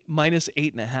Miami minus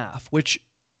 8.5, which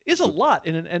is a lot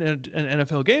in an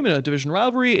NFL game, in a division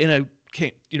rivalry, in a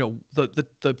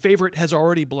the favorite has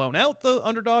already blown out the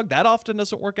underdog. That often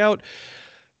doesn't work out.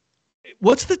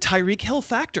 What's the Tyreek Hill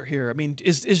factor here? I mean,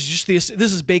 is just this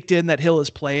is baked in that Hill is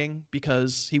playing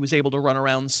because he was able to run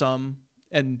around some,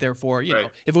 and therefore, you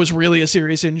know, if it was really a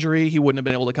serious injury, he wouldn't have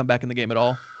been able to come back in the game at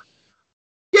all.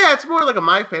 Yeah, it's more like a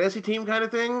my fantasy team kind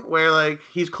of thing where like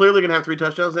he's clearly gonna have 3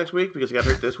 touchdowns next week because he got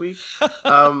hurt this week.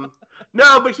 No,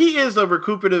 but he is a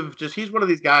recuperative. Just he's one of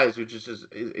these guys who just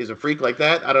is a freak like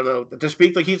that. I don't know to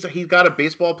speak like he's got a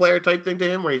baseball player type thing to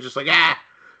him where he's just like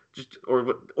just or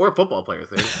a football player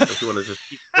thing if you want to just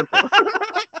keep it simple.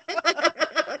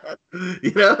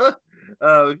 You know.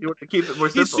 If you want to keep it more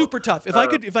simple. He's super tough. If I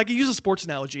could use a sports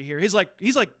analogy here, he's like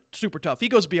super tough. He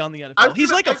goes beyond the NFL.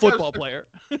 He's like a football player.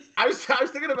 I was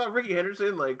thinking about Ricky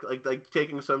Henderson, like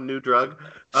taking some new drug.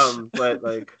 But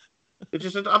like it's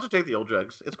just I'll just take the old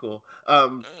drugs. It's cool.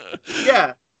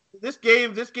 Yeah. This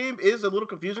game is a little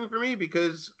confusing for me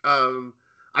because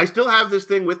I still have this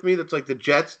thing with me that's like the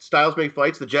Jets styles make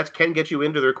fights. The Jets can get you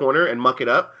into their corner and muck it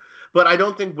up. But I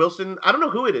don't think Wilson. I don't know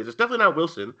who it is. It's definitely not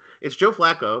Wilson. It's Joe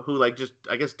Flacco, who like just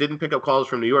I guess didn't pick up calls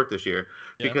from New York this year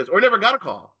or never got a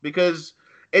call because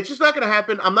it's just not going to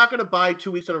happen. I'm not going to buy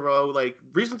 2 weeks in a row. Like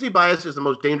recency bias is the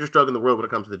most dangerous drug in the world when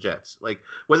it comes to the Jets. Like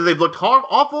whether they've looked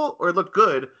awful or looked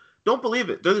good, don't believe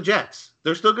it. They're the Jets.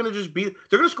 They're still going to just be.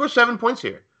 They're going to score 7 points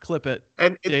here. Clip it,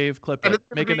 Dave. Clip it.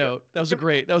 Make a note. That was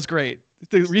great.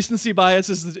 The recency bias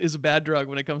is a bad drug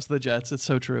when it comes to the Jets. It's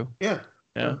so true. Yeah.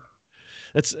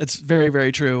 It's very,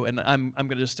 very true, and I'm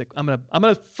gonna just stick. I'm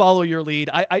gonna follow your lead.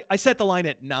 I set the line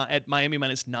at Miami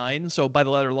minus 9, so by the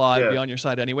letter law, I'd be on your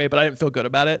side anyway. But I didn't feel good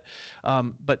about it.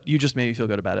 But you just made me feel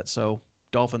good about it. So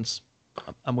Dolphins,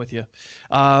 I'm with you.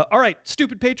 All right,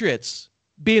 stupid Patriots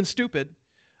being stupid.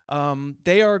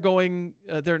 They are going.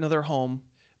 They're another home.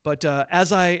 But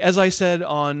as I said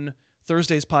on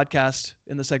Thursday's podcast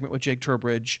in the segment with Jake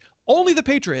Turbridge, only the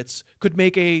Patriots could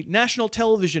make a national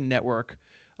television network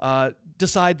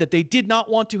decide that they did not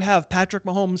want to have Patrick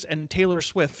Mahomes and Taylor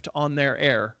Swift on their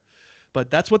air. But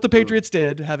that's what the Patriots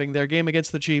did, having their game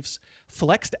against the Chiefs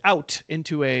flexed out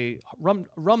into a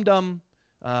rum-dum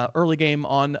early game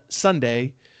on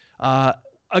Sunday.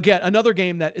 Again, another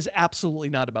game that is absolutely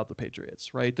not about the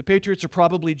Patriots, right? The Patriots are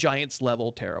probably Giants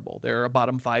level terrible. They're a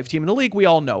bottom 5 team in the league. We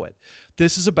all know it.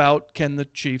 This is about, can the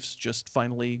Chiefs just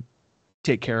finally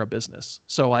take care of business?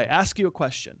 So I ask you a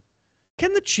question.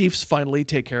 Can the Chiefs finally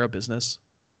take care of business?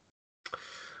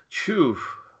 Phew.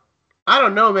 I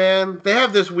don't know, man. They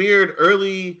have this weird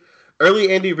early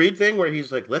Andy Reid thing where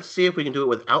he's like, let's see if we can do it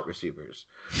without receivers.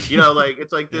 You know, like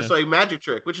it's like this like magic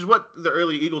trick, which is what the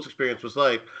early Eagles experience was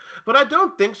like. But I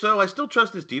don't think so. I still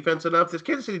trust this defense enough. This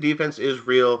Kansas City defense is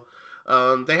real.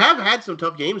 They have had some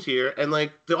tough games here, and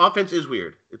like the offense is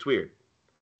weird. It's weird.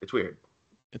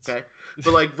 Okay,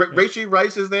 but like Rashee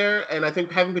Rice is there, and I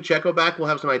think having Pacheco back will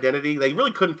have some identity. They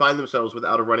really couldn't find themselves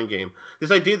without a running game.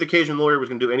 This idea the Cajun lawyer was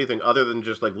going to do anything other than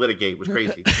just like litigate was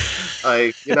crazy.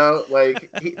 Like he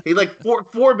like four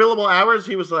billable hours.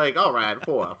 He was like, all right,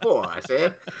 four. I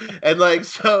said, and like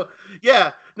so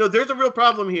yeah. No, there's a real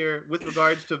problem here with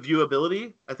regards to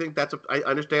viewability. I think I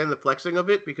understand the flexing of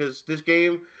it because this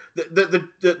game,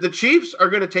 the Chiefs are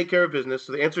going to take care of business.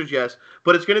 So the answer is yes,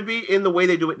 but it's going to be in the way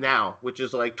they do it now, which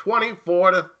is like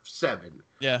 24-7.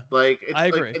 Yeah, like I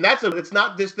agree, and it's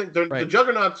not this thing. The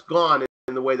juggernaut's gone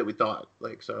in the way that we thought.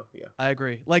 Like so, yeah. I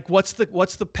agree. Like, what's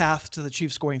the path to the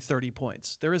Chiefs scoring 30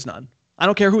 points? There is none. I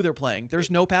don't care who they're playing.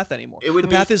 There's no path anymore. The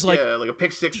path is like a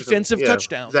pick six, defensive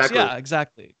touchdowns. Exactly. Yeah,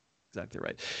 exactly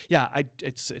right. Yeah,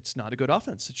 it's not a good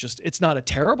offense. It's not a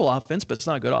terrible offense, but it's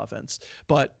not a good offense.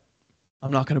 But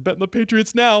I'm not going to bet on the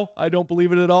Patriots now. I don't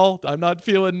believe it at all. I'm not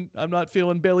feeling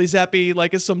Bailey Zappi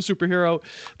like as some superhero.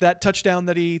 That touchdown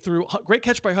that he threw, great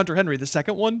catch by Hunter Henry, the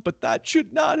second one, but that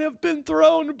should not have been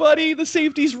thrown, buddy. The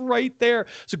safety's right there.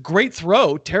 It's a great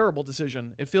throw, terrible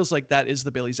decision. It feels like that is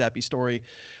the Bailey Zappi story.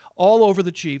 All over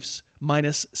the Chiefs,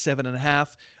 minus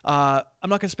 7.5. I'm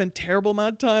not going to spend terrible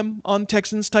amount of time on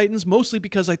Texans Titans, mostly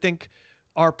because I think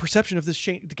our perception of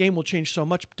the game will change so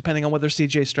much depending on whether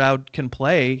CJ Stroud can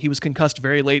play. He was concussed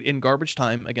very late in garbage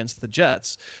time against the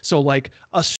Jets. So like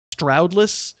a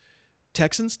Stroudless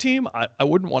Texans team, I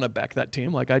wouldn't want to back that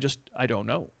team. Like I don't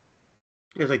know.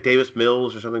 It's like Davis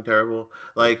Mills or something terrible.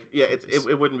 Like, yeah,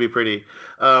 it wouldn't be pretty.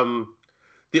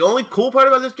 The only cool part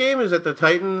about this game is that the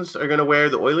Titans are going to wear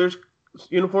the Oilers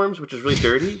uniforms, which is really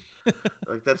dirty.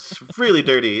 Like, that's really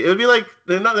dirty. It would be like,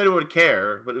 not that anyone would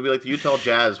care, but it would be like the Utah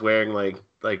Jazz wearing like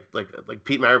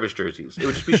Pete Maravich jerseys. It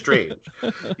would just be strange.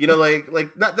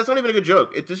 That's not even a good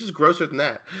joke. This is grosser than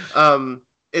that.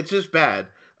 It's just bad.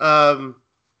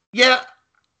 Yeah,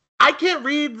 I can't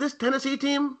read this Tennessee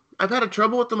team. I've had a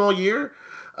trouble with them all year.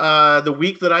 The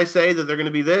week that I say that they're going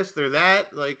to be this, they're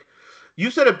that. Like,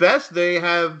 you said it best. They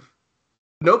have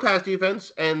no pass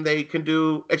defense, and they can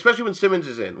do, especially when Simmons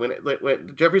is in.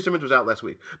 When Jeffrey Simmons was out last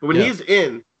week, but when he's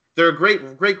in, they're a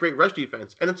great rush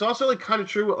defense. And it's also like kind of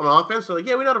true on offense. So like,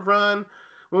 yeah, we know how to run.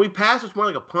 When we pass, it's more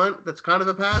like a punt. That's kind of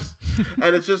a pass,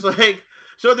 and it's just like,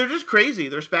 so they're just crazy.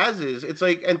 They're spazzes. It's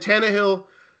like, and Tannehill.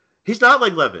 He's not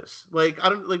like Levis.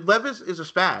 Levis is a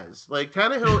spaz. Like,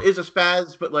 Tannehill is a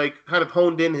spaz, but like kind of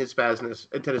honed in his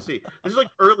spazness in Tennessee. This is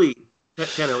like early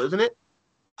Tannehill, isn't it?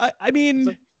 I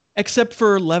mean, except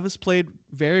for Levis played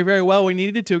very, very well when he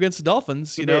needed to against the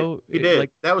Dolphins. He did.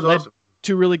 Like, that was awesome.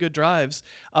 2 really good drives.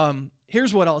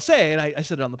 Here's what I'll say, and I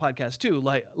said it on the podcast too.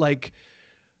 Like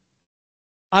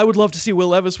I would love to see Will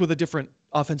Levis with a different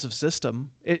offensive system.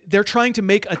 They're trying to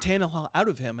make a Tannehill out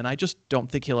of him, and I just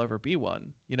don't think he'll ever be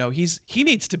one. He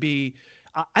needs to be.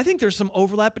 I think there's some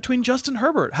overlap between Justin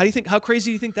Herbert. How crazy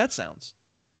do you think that sounds?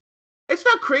 It's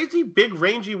not crazy. Big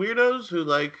rangy weirdos who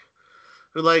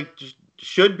just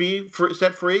should be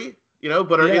set free,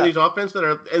 but are in these offenses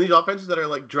that are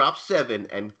like drop 7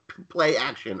 and play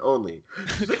action only.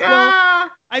 Like,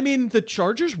 I mean, the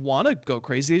Chargers want to go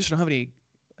crazy. They just don't have any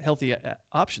healthy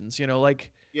options,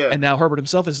 and now Herbert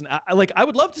himself isn't. I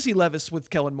would love to see Levis with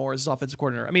Kellen Moore as his offensive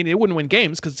coordinator. I mean, it wouldn't win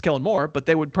games because it's Kellen Moore, but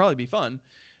they would probably be fun.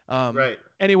 Right.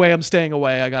 Anyway, I'm staying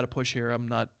away. I got to push here. I'm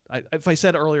not. If I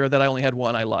said earlier that I only had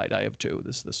 1, I lied. I have 2.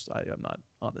 I'm not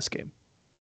on this game.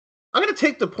 I'm going to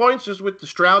take the points just with the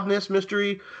Stroudness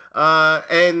mystery.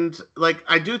 And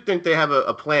I do think they have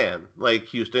a plan, like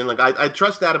Houston. I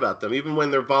trust that about them, even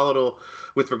when they're volatile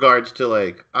with regards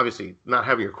to obviously not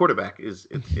having your quarterback is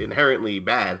inherently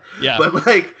bad. Yeah. But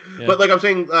I'm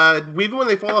saying, even when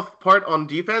they fall apart on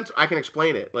defense, I can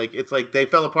explain it. It's like they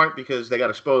fell apart because they got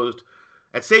exposed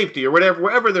at safety or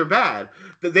wherever they're bad.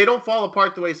 They don't fall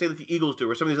apart the way, say, that the Eagles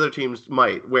do or some of these other teams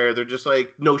might, where they're just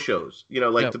no-shows,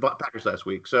 the Packers last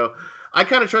week. So I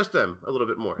kind of trust them a little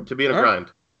bit more to be in a grind.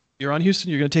 Right. You're on Houston.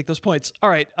 You're going to take those points. All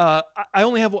right. I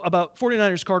only have about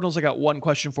 49ers Cardinals. I got one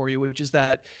question for you, which is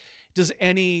that does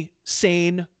any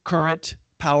sane current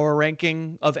power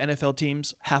ranking of NFL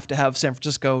teams have to have San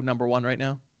Francisco number 1 right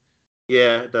now?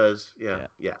 Yeah, it does. Yeah.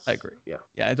 Yes. I agree. Yeah.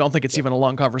 I don't think it's even a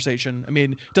long conversation. I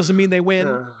mean, doesn't mean they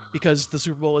win because the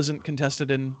Super Bowl isn't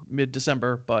contested in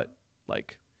mid-December, but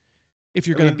if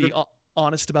you're going to be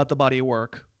honest about the body of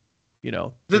work,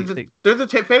 they're the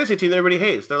fantasy team that everybody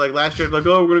hates. They're like last year, we're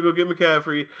going to go get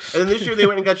McCaffrey. And then this year they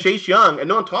went and got Chase Young, and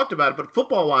no one talked about it, but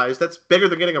football-wise, that's bigger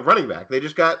than getting a running back. They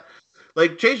just got,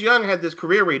 Chase Young had this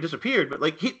career where he disappeared, but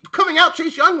coming out,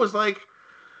 Chase Young was like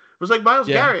Myles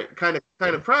Garrett kind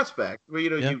of prospect, where you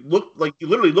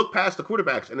literally look past the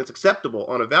quarterbacks and it's acceptable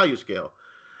on a value scale,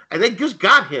 and they just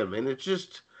got him, and it's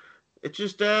just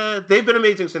they've been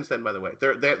amazing since then. By the way,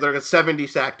 they're a 70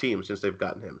 sack team since they've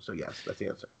gotten him. So yes, that's the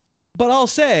answer. But I'll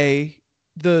say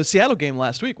the Seattle game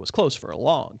last week was close for a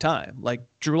long time.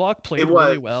 Drew Lock played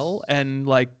really well, and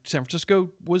San Francisco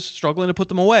was struggling to put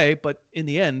them away. But in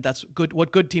the end, that's good.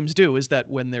 What good teams do is that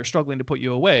when they're struggling to put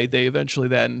you away, they eventually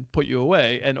then put you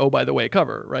away. And oh, by the way,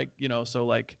 cover, right?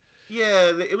 So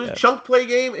yeah, it was a chunk play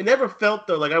game. It never felt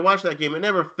though. I watched that game. It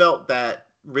never felt that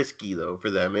risky though for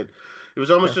them. It was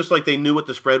almost just like they knew what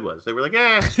the spread was. They were like,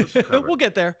 we'll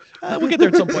get there. We'll get there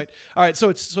at some point. All right. So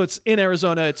it's in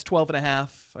Arizona. It's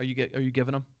 12.5. Are you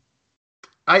giving them?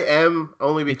 I am,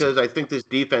 only because I think this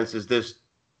defense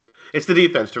it's the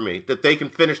defense for me, that they can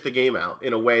finish the game out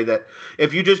in a way that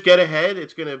if you just get ahead,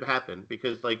 it's going to happen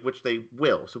because which they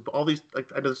will. So all these,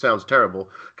 I know this sounds terrible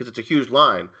because it's a huge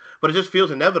line, but it just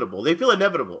feels inevitable. They feel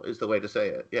inevitable is the way to say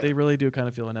it. Yeah. They really do kind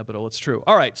of feel inevitable. It's true.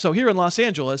 All right. So here in Los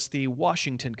Angeles, the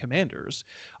Washington Commanders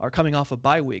are coming off a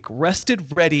bye week,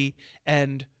 rested, ready,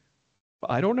 and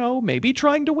I don't know, maybe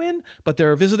trying to win, but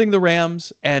they're visiting the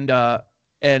Rams and the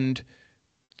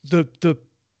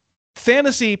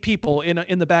fantasy people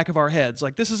in the back of our heads,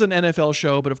 this is an NFL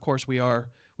show, but of course we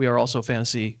are also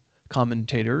fantasy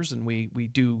commentators, and we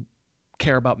do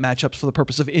care about matchups for the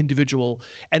purpose of individual.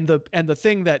 And the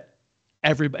thing that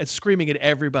everybody screaming at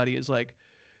everybody is like,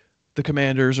 the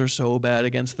Commanders are so bad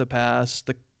against the pass.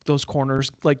 Those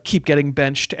corners like keep getting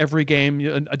benched every game.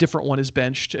 A different one is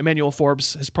benched. Emmanuel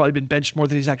Forbes has probably been benched more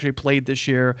than he's actually played this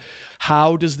year.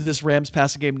 How does this Rams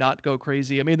passing game not go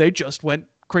crazy? I mean, they just went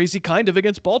crazy kind of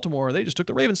against Baltimore. They just took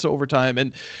the Ravens to overtime.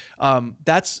 And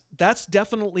that's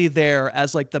definitely there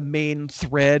as like the main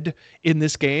thread in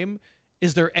this game.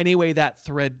 Is there any way that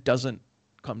thread doesn't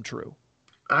come true?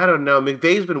 I don't know.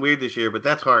 McVay's been weird this year, but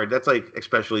that's hard. That's like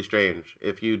especially strange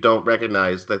if you don't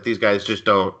recognize that these guys just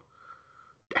don't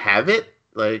have it.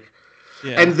 Like,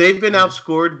 and they've been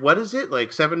outscored. What is it,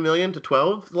 like 7 million to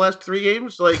 12 the last 3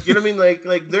 games? Like, you know what I mean?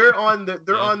 Like they're on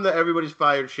the everybody's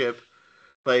fired ship.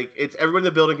 Like, it's everyone in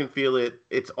the building can feel it.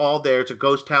 It's all there. It's a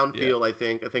ghost town feel. I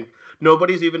think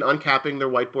nobody's even uncapping their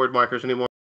whiteboard markers anymore.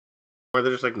 Or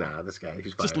they're just like, nah, this guy,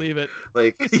 he's fired. Just leave it.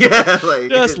 Like, yeah, like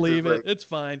just leave it. Like, it's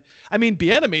fine. I mean,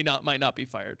 Bieniemy might not be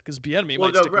fired because Bieniemy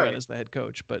might stick around as the head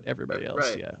coach, but everybody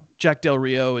else, Jack Del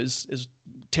Rio is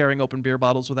tearing open beer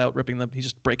bottles without ripping them. He's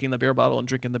just breaking the beer bottle and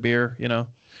drinking the beer. You know.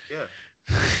 Yeah.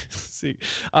 See,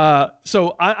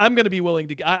 so I'm going to be willing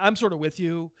to. I'm sort of with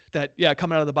you that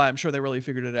coming out of the bye, I'm sure they really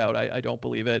figured it out. I don't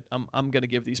believe it. I'm going to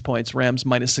give these points. Rams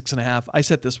 -6.5. I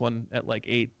set this one at like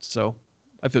 8, so.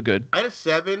 I feel good. I had a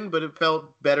 7, but it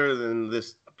felt better than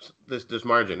this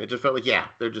margin. It just felt like,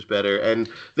 they're just better. And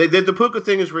the Puka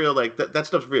thing is real. Like that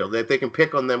stuff's real. They can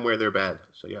pick on them where they're bad.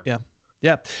 So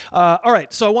yeah. All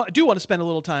right. So I do want to spend a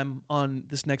little time on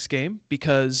this next game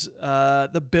because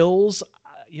the Bills,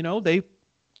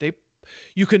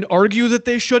 you can argue that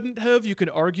they shouldn't have. You can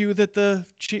argue that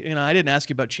I didn't ask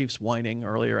you about Chiefs whining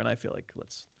earlier, and I feel like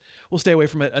we'll stay away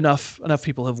from it. Enough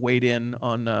people have weighed in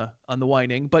on the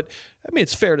whining, but I mean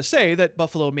it's fair to say that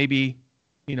Buffalo maybe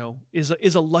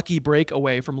is a lucky break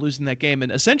away from losing that game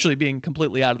and essentially being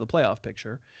completely out of the playoff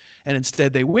picture, and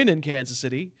instead they win in Kansas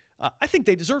City. I think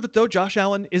they deserve it though. Josh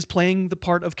Allen is playing the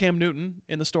part of Cam Newton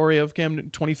in the story of Cam Newton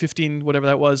 2015, whatever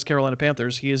that was, Carolina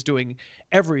Panthers. He is doing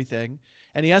everything,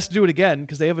 and he has to do it again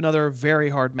because they have another very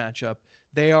hard matchup.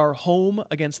 They are home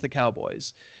against the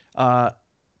Cowboys.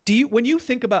 When you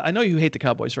think about, I know you hate the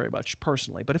Cowboys very much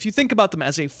personally, but if you think about them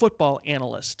as a football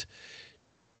analyst,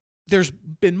 there's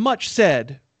been much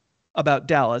said about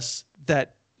Dallas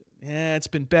that it's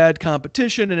been bad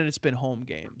competition and it's been home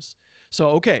games. So,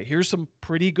 okay, here's some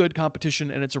pretty good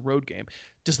competition and it's a road game.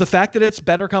 Does the fact that it's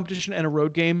better competition and a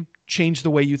road game change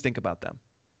the way you think about them?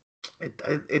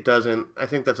 It doesn't. I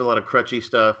think that's a lot of crutchy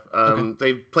stuff.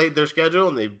 They've played their schedule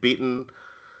and they've beaten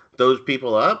those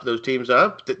teams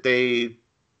up.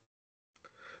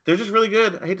 They're just really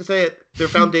good. I hate to say it. They're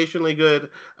foundationally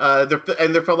good.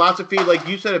 Their philosophy, like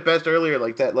you said it best earlier,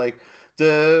 like that, like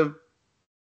the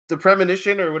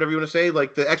premonition or whatever you want to say,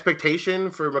 like the expectation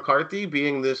for McCarthy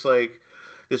being this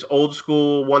old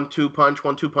school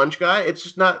 1-2 punch guy. It's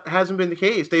just hasn't been the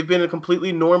case. They've been a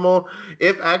completely normal,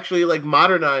 if actually like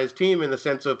modernized team in the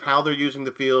sense of how they're using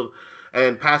the field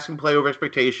and passing play over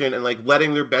expectation and like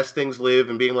letting their best things live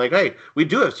and being like, hey, we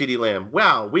do have CeeDee Lamb.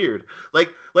 Wow, weird.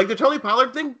 Like the Tony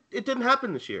Pollard thing, it didn't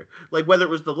happen this year. Like whether it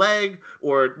was the leg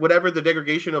or whatever, the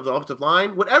degradation of the offensive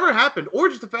line, whatever happened, or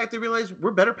just the fact they realized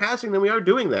we're better passing than we are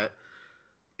doing that.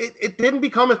 It didn't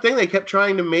become a thing they kept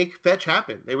trying to make fetch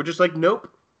happen. They were just like, nope.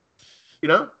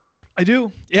 I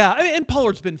do. Yeah. And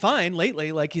Pollard's been fine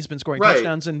lately. Like he's been scoring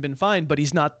touchdowns and been fine, but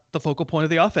he's not the focal point of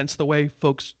the offense the way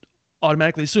folks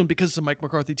automatically assumed because it's a Mike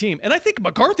McCarthy team. And I think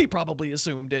McCarthy probably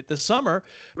assumed it this summer.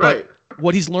 But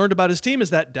what he's learned about his team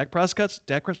is that Prescott's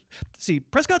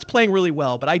playing really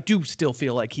well, but I do still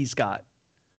feel like he's got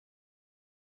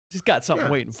something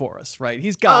waiting for us, right?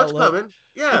 He's got it's coming.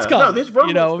 Yeah. It's coming. No, this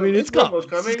Romo's it's coming.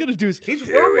 He's going to do He's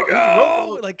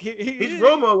Romo. He's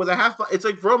Romo with a half. It's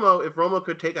like Romo if Romo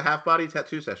could take a half body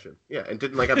tattoo session. Yeah, and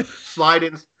didn't like have slide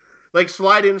in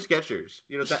Skechers.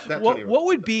 What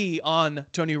would be on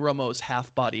Tony Romo's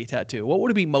half body tattoo? What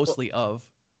would it be mostly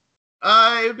of?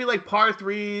 It would be like par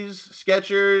threes,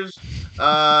 Skechers,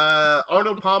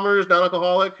 Arnold Palmer's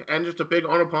non-alcoholic, and just a big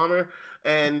Arnold Palmer,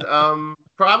 and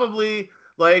probably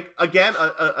like again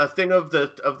a thing of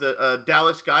the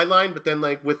Dallas skyline, but then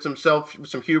like with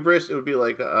some hubris, it would be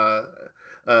like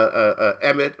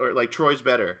Emmett or like Troy's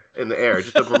better in the air,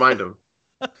 just to remind him.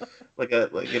 I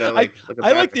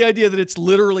like the idea that it's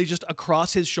literally just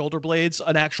across his shoulder blades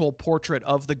an actual portrait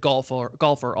of the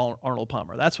golfer Arnold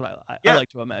Palmer. That's what I like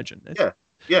to imagine.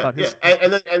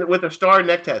 And with a star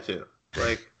neck tattoo,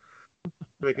 like.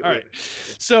 Make it all weird. Right.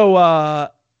 So I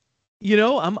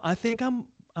think I'm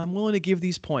willing to give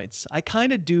these points. I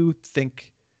kind of do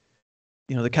think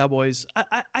the Cowboys.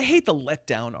 I hate the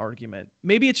letdown argument.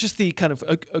 Maybe it's just the kind of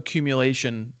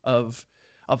accumulation of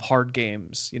hard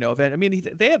games. I mean,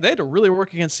 they had to really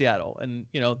work against Seattle, and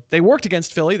they worked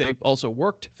against Philly. They also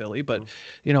worked Philly, but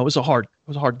it was a hard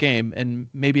game. And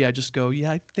maybe I just go,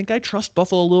 I think I trust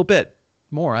Buffalo a little bit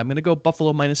more. I'm going to go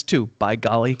Buffalo -2. By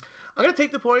golly, I'm going to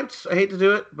take the points. I hate to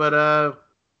do it, but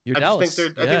you're Dallas. I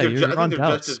think they're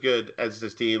just as good as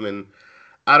this team, and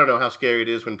I don't know how scary it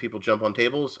is when people jump on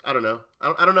tables. I don't know.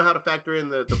 I don't know how to factor in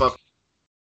the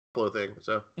Buffalo thing.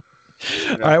 So,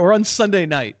 all right, we're on Sunday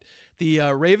night. The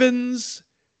Ravens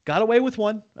got away with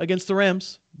one against the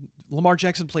Rams. Lamar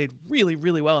Jackson played really,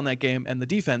 really well in that game, and the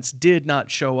defense did not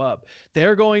show up.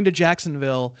 They're going to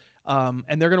Jacksonville,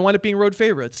 and they're going to wind up being road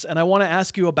favorites. And I want to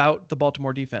ask you about the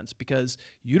Baltimore defense because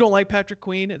you don't like Patrick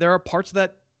Queen. There are parts of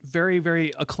that very,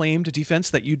 very acclaimed defense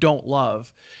that you don't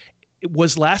love. It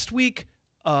was last week.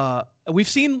 We've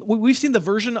seen the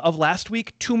version of last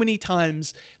week too many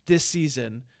times this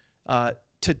season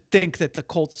to think that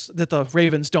the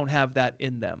Ravens don't have that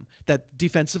in them. That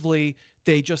defensively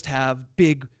they just have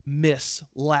big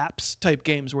lapse type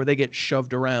games where they get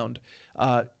shoved around.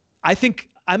 I think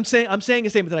I'm saying a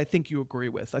statement that I think you agree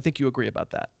with. I think you agree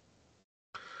about that.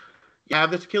 Yeah,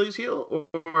 this Achilles heel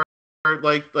or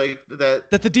like that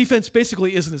the defense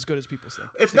basically isn't as good as people say.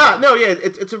 It's not. No, yeah,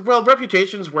 it's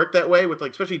reputations work that way with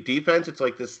especially defense. It's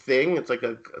like this thing. It's like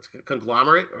a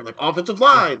conglomerate or like offensive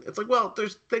line. Yeah. It's like, well,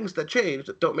 there's things that change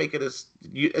that don't make it as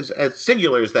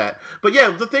singular as that. But yeah,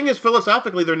 the thing is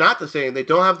philosophically they're not the same. They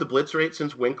don't have the blitz rate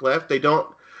since Wink left.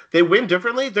 They win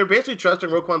differently. They're basically trusting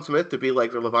Roquan Smith to be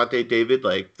like their Levante David,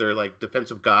 like their like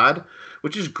defensive god,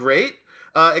 which is great.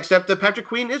 Except that Patrick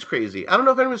Queen is crazy. I don't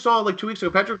know if anyone saw 2 weeks ago.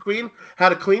 Patrick Queen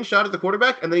had a clean shot at the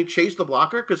quarterback, and then he chased the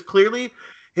blocker because clearly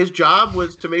his job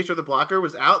was to make sure the blocker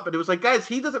was out. But it was like, guys,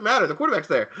 he doesn't matter. The quarterback's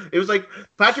there. It was like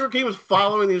Patrick Queen was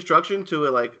following the instruction to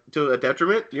a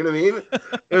detriment. You know what I mean?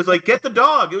 It was like, get the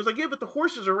dog. It was like, yeah, but the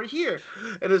horses are right here.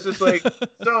 And it's just like,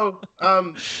 so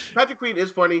Patrick Queen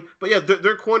is funny, but yeah,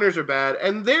 their corners are bad,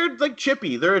 and they're like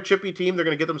chippy. They're a chippy team. They're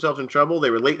going to get themselves in trouble.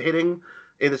 They were late hitting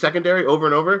in the secondary over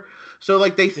and over. So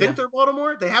they think they're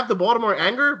Baltimore. They have the Baltimore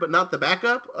anger, but not the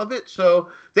backup of it.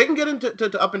 So they can get into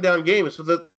to up and down games. So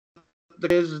the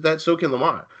is that so can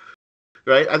Lamar.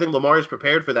 Right? I think Lamar is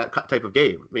prepared for that type of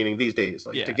game, meaning these days,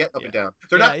 to get up and down.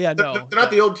 They're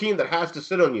not the old team that has to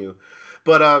sit on you.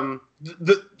 But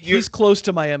he's close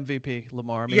to my MVP,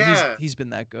 Lamar. I mean, he's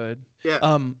been that good. Yeah.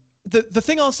 The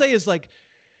thing I'll say is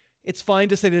it's fine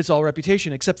to say that it's all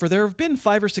reputation, except for there have been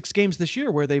 5 or 6 games this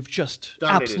year where they've just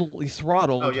absolutely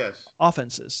throttled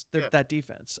offenses, that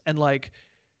defense. And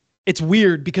it's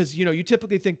weird because, you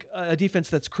typically think a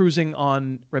defense that's cruising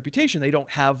on reputation, they don't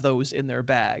have those in their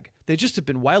bag. They just have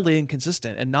been wildly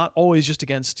inconsistent and not always just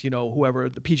against, whoever,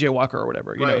 the PJ Walker or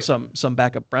whatever, some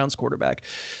backup Browns quarterback.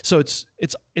 So it's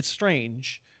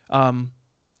strange. And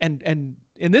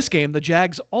in this game, the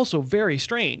Jags also very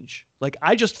strange.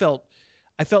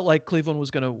 I felt like Cleveland was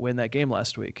going to win that game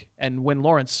last week. And when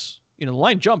Lawrence, the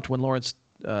line jumped when Lawrence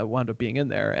wound up being in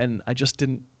there. And I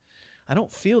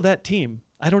don't feel that team.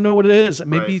 I don't know what it is.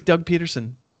 Maybe Doug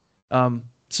Peterson.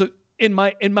 So in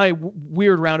my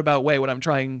weird roundabout way, what I'm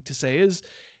trying to say is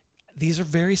these are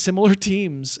very similar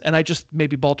teams. And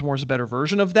maybe Baltimore's a better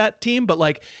version of that team.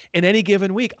 But in any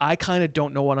given week, I kind of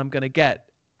don't know what I'm going to get.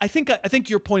 I think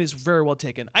your point is very well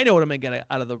taken. I know what I'm going to get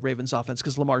out of the Ravens offense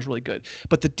because Lamar's really good.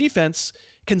 But the defense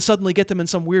can suddenly get them in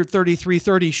some weird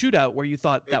 33-30 shootout where you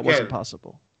thought that wasn't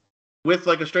possible. With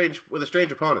a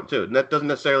strange opponent too. And that doesn't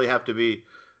necessarily have to be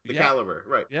the caliber.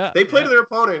 Right. Yeah. They play to their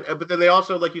opponent, but then they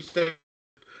also, like you said,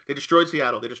 they destroyed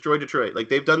Seattle. They destroyed Detroit.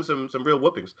 They've done some real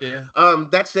whoopings. Yeah.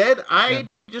 That said, I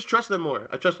just trust them more.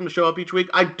 I trust them to show up each week.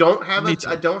 I don't have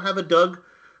a Doug.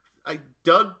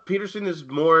 Doug Peterson is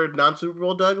more non-Super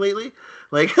Bowl Doug lately,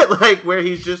 where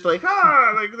he's just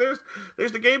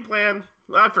there's the game plan.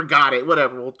 I forgot it.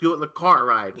 Whatever. We'll do it in the car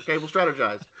ride. Okay, we'll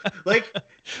strategize.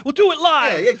 We'll do it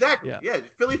live. Yeah, exactly. Yeah,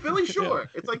 Philly. Sure.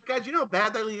 It's guys, you know how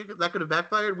bad that could have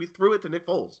backfired. We threw it to Nick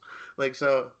Foles.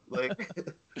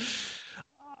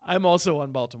 I'm also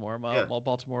on Baltimore. I'm all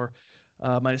Baltimore.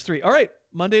 -3. All right,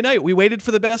 Monday night. We waited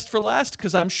for the best for last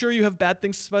because I'm sure you have bad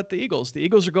things about the Eagles. The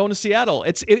Eagles are going to Seattle.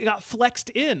 It got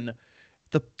flexed in.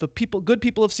 The good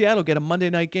people of Seattle get a Monday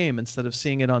night game instead of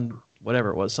seeing it on whatever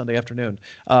it was Sunday afternoon.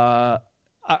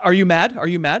 Are you mad? Are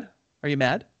you mad? A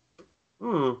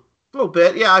little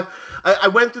bit. Yeah, I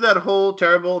went through that whole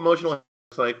terrible emotional.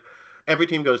 It's every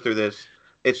team goes through this.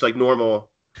 It's normal.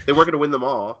 They weren't going to win them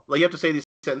all. You have to say these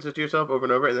sentences to yourself over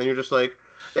and over, and then you're just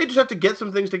they just have to get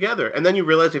some things together. And then you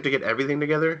realize you have to get everything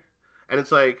together. And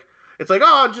it's It's like,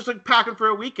 oh, I'm just like packing for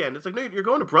a weekend. It's like, no, you're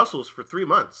going to Brussels for 3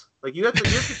 months. Like you have to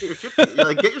get your shit,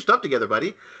 like get your stuff together,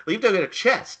 buddy. Like, you've got to get a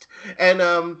chest. And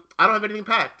I don't have anything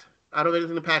packed. I don't have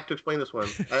anything to pack to explain this one.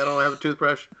 I don't have a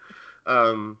toothbrush.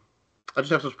 I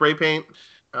just have some spray paint,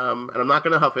 and I'm not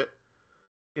going to huff it.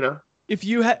 You know. If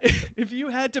you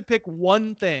had to pick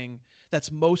one thing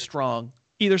that's most wrong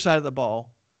either side of the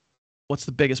ball, what's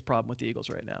the biggest problem with the Eagles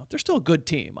right now? They're still a good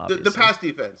team, obviously. The pass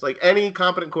defense, like any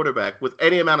competent quarterback with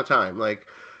any amount of time, like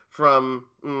from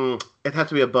it has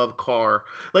to be above Carr,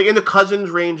 like in the Cousins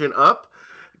range and up.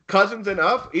 Cousins and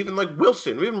up, even like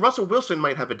Wilson, even Russell Wilson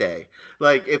might have a day.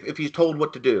 Like if he's told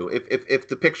what to do, if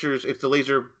the pictures, if the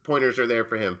laser pointers are there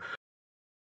for him.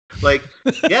 Like,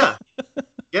 yeah.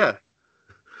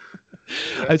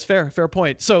 It's fair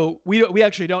point. So we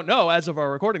actually don't know as of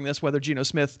our recording this whether Geno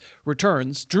Smith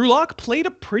returns. Drew Lock played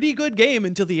a pretty good game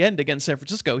until the end against San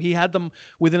Francisco. He had them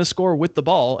within a score with the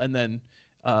ball, and then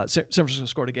San Francisco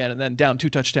scored again, and then down 2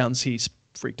 touchdowns, he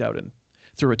freaked out and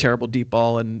threw a terrible deep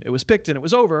ball, and it was picked, and it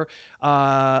was over.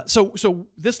 So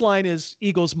this line is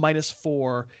Eagles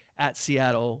 -4 at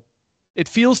Seattle. It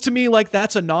feels to me like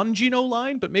that's a non-Geno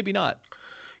line, but maybe not.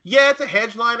 Yeah, it's a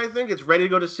hedge line, I think. It's ready to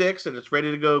go to 6, and it's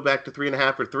ready to go back to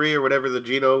 3.5 or 3 or whatever the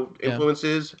Geno influence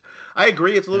is. I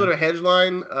agree. It's a little bit of a hedge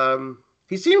line.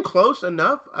 He seemed close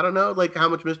enough. I don't know, like how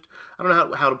much missed. I don't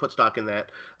know how to put stock in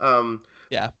that.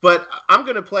 But I'm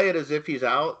going to play it as if he's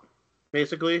out,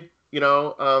 basically. You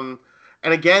know,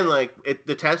 and again, like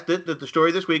the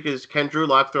story this week is, can Drew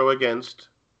Lock throw against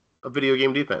a video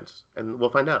game defense? And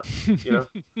we'll find out. You know.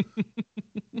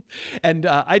 And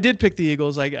I did pick the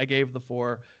Eagles. I gave the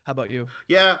 4. How about you?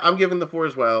 Yeah, I'm giving the 4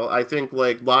 as well. I think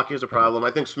like Locke is a problem.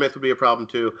 I think Smith would be a problem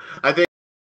too. I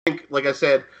think like I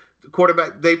said, the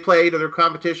quarterback, they play to their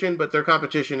competition, but their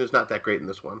competition is not that great in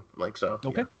this one. Like so.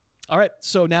 Okay. Yeah. All right.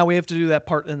 So now we have to do that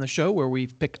part in the show where we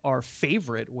pick our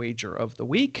favorite wager of the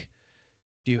week.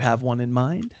 Do you have one in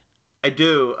mind? I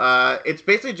do. It's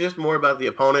basically just more about the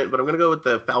opponent, but I'm going to go with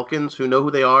the Falcons, who know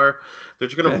who they are. They're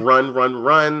just going to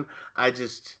run.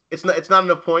 It's not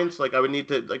enough points. Like I would need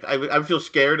to, like I would feel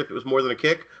scared if it was more than a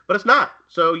kick, but it's not.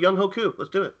 So Young Hoku, let's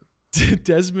do it.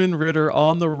 Desmond Ridder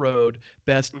on the road,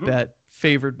 best bet,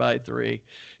 favored by 3.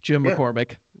 Jim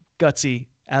McCormick, gutsy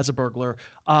as a burglar.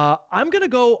 I'm going to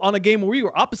go on a game where we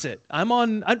were opposite.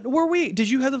 Did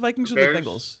you have the Vikings or the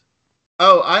Bengals?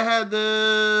 Oh, I had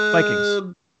the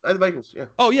Vikings. I had the Vikings, yeah.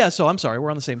 Oh yeah, so I'm sorry, we're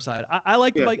on the same side. I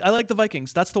like the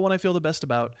Vikings. That's the one I feel the best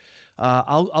about.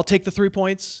 I'll take the 3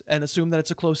 points and assume that it's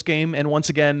a close game. And once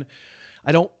again,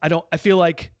 I feel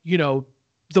like, you know,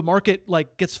 the market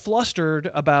like gets flustered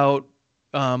about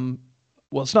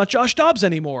well, it's not Josh Dobbs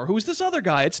anymore. Who's this other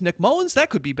guy? It's Nick Mullins.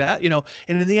 That could be bad, you know.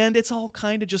 And in the end, it's all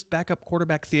kind of just backup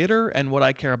quarterback theater. And what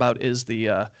I care about is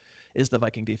the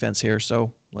Viking defense here.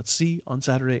 So let's see on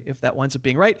Saturday if that winds up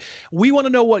being right. We want to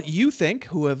know what you think,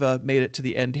 who have made it to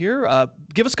the end here.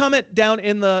 Give us a comment down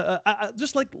in the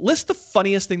just like list the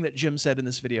funniest thing that Jim said in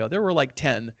this video. There were like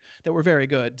 10 that were very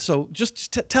good. So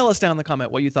just tell us down in the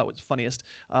comment what you thought was funniest.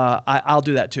 I'll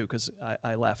do that too, because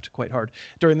I laughed quite hard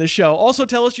during this show. Also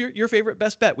tell us your favorite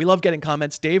best bet. We love getting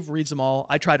comments. Dave reads them all.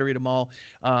 I try to read them all.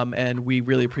 And we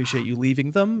really appreciate you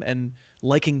leaving them and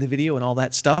liking the video and all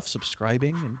that stuff,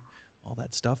 subscribing and all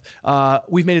that stuff.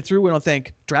 We've made it through. We want to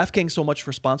thank DraftKings so much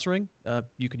for sponsoring.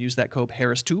 You can use that code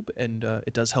HarrisTube, and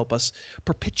it does help us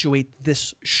perpetuate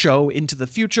this show into the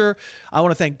future. I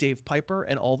want to thank Dave Pyper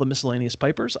and all the miscellaneous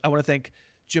Pipers. I want to thank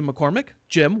Jim McCormick.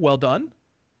 Jim, well done.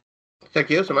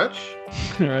 Thank you so much.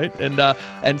 All right.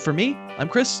 And for me, I'm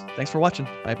Chris. Thanks for watching.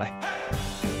 Bye-bye.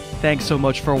 Thanks so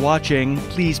much for watching.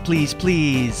 Please, please,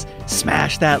 please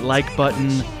smash that like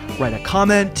button. Write a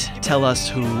comment, tell us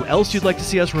who else you'd like to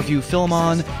see us review film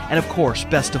on, and of course,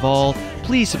 best of all,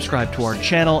 please subscribe to our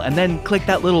channel and then click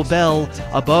that little bell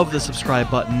above the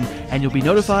subscribe button and you'll be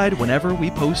notified whenever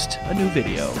we post a new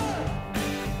video.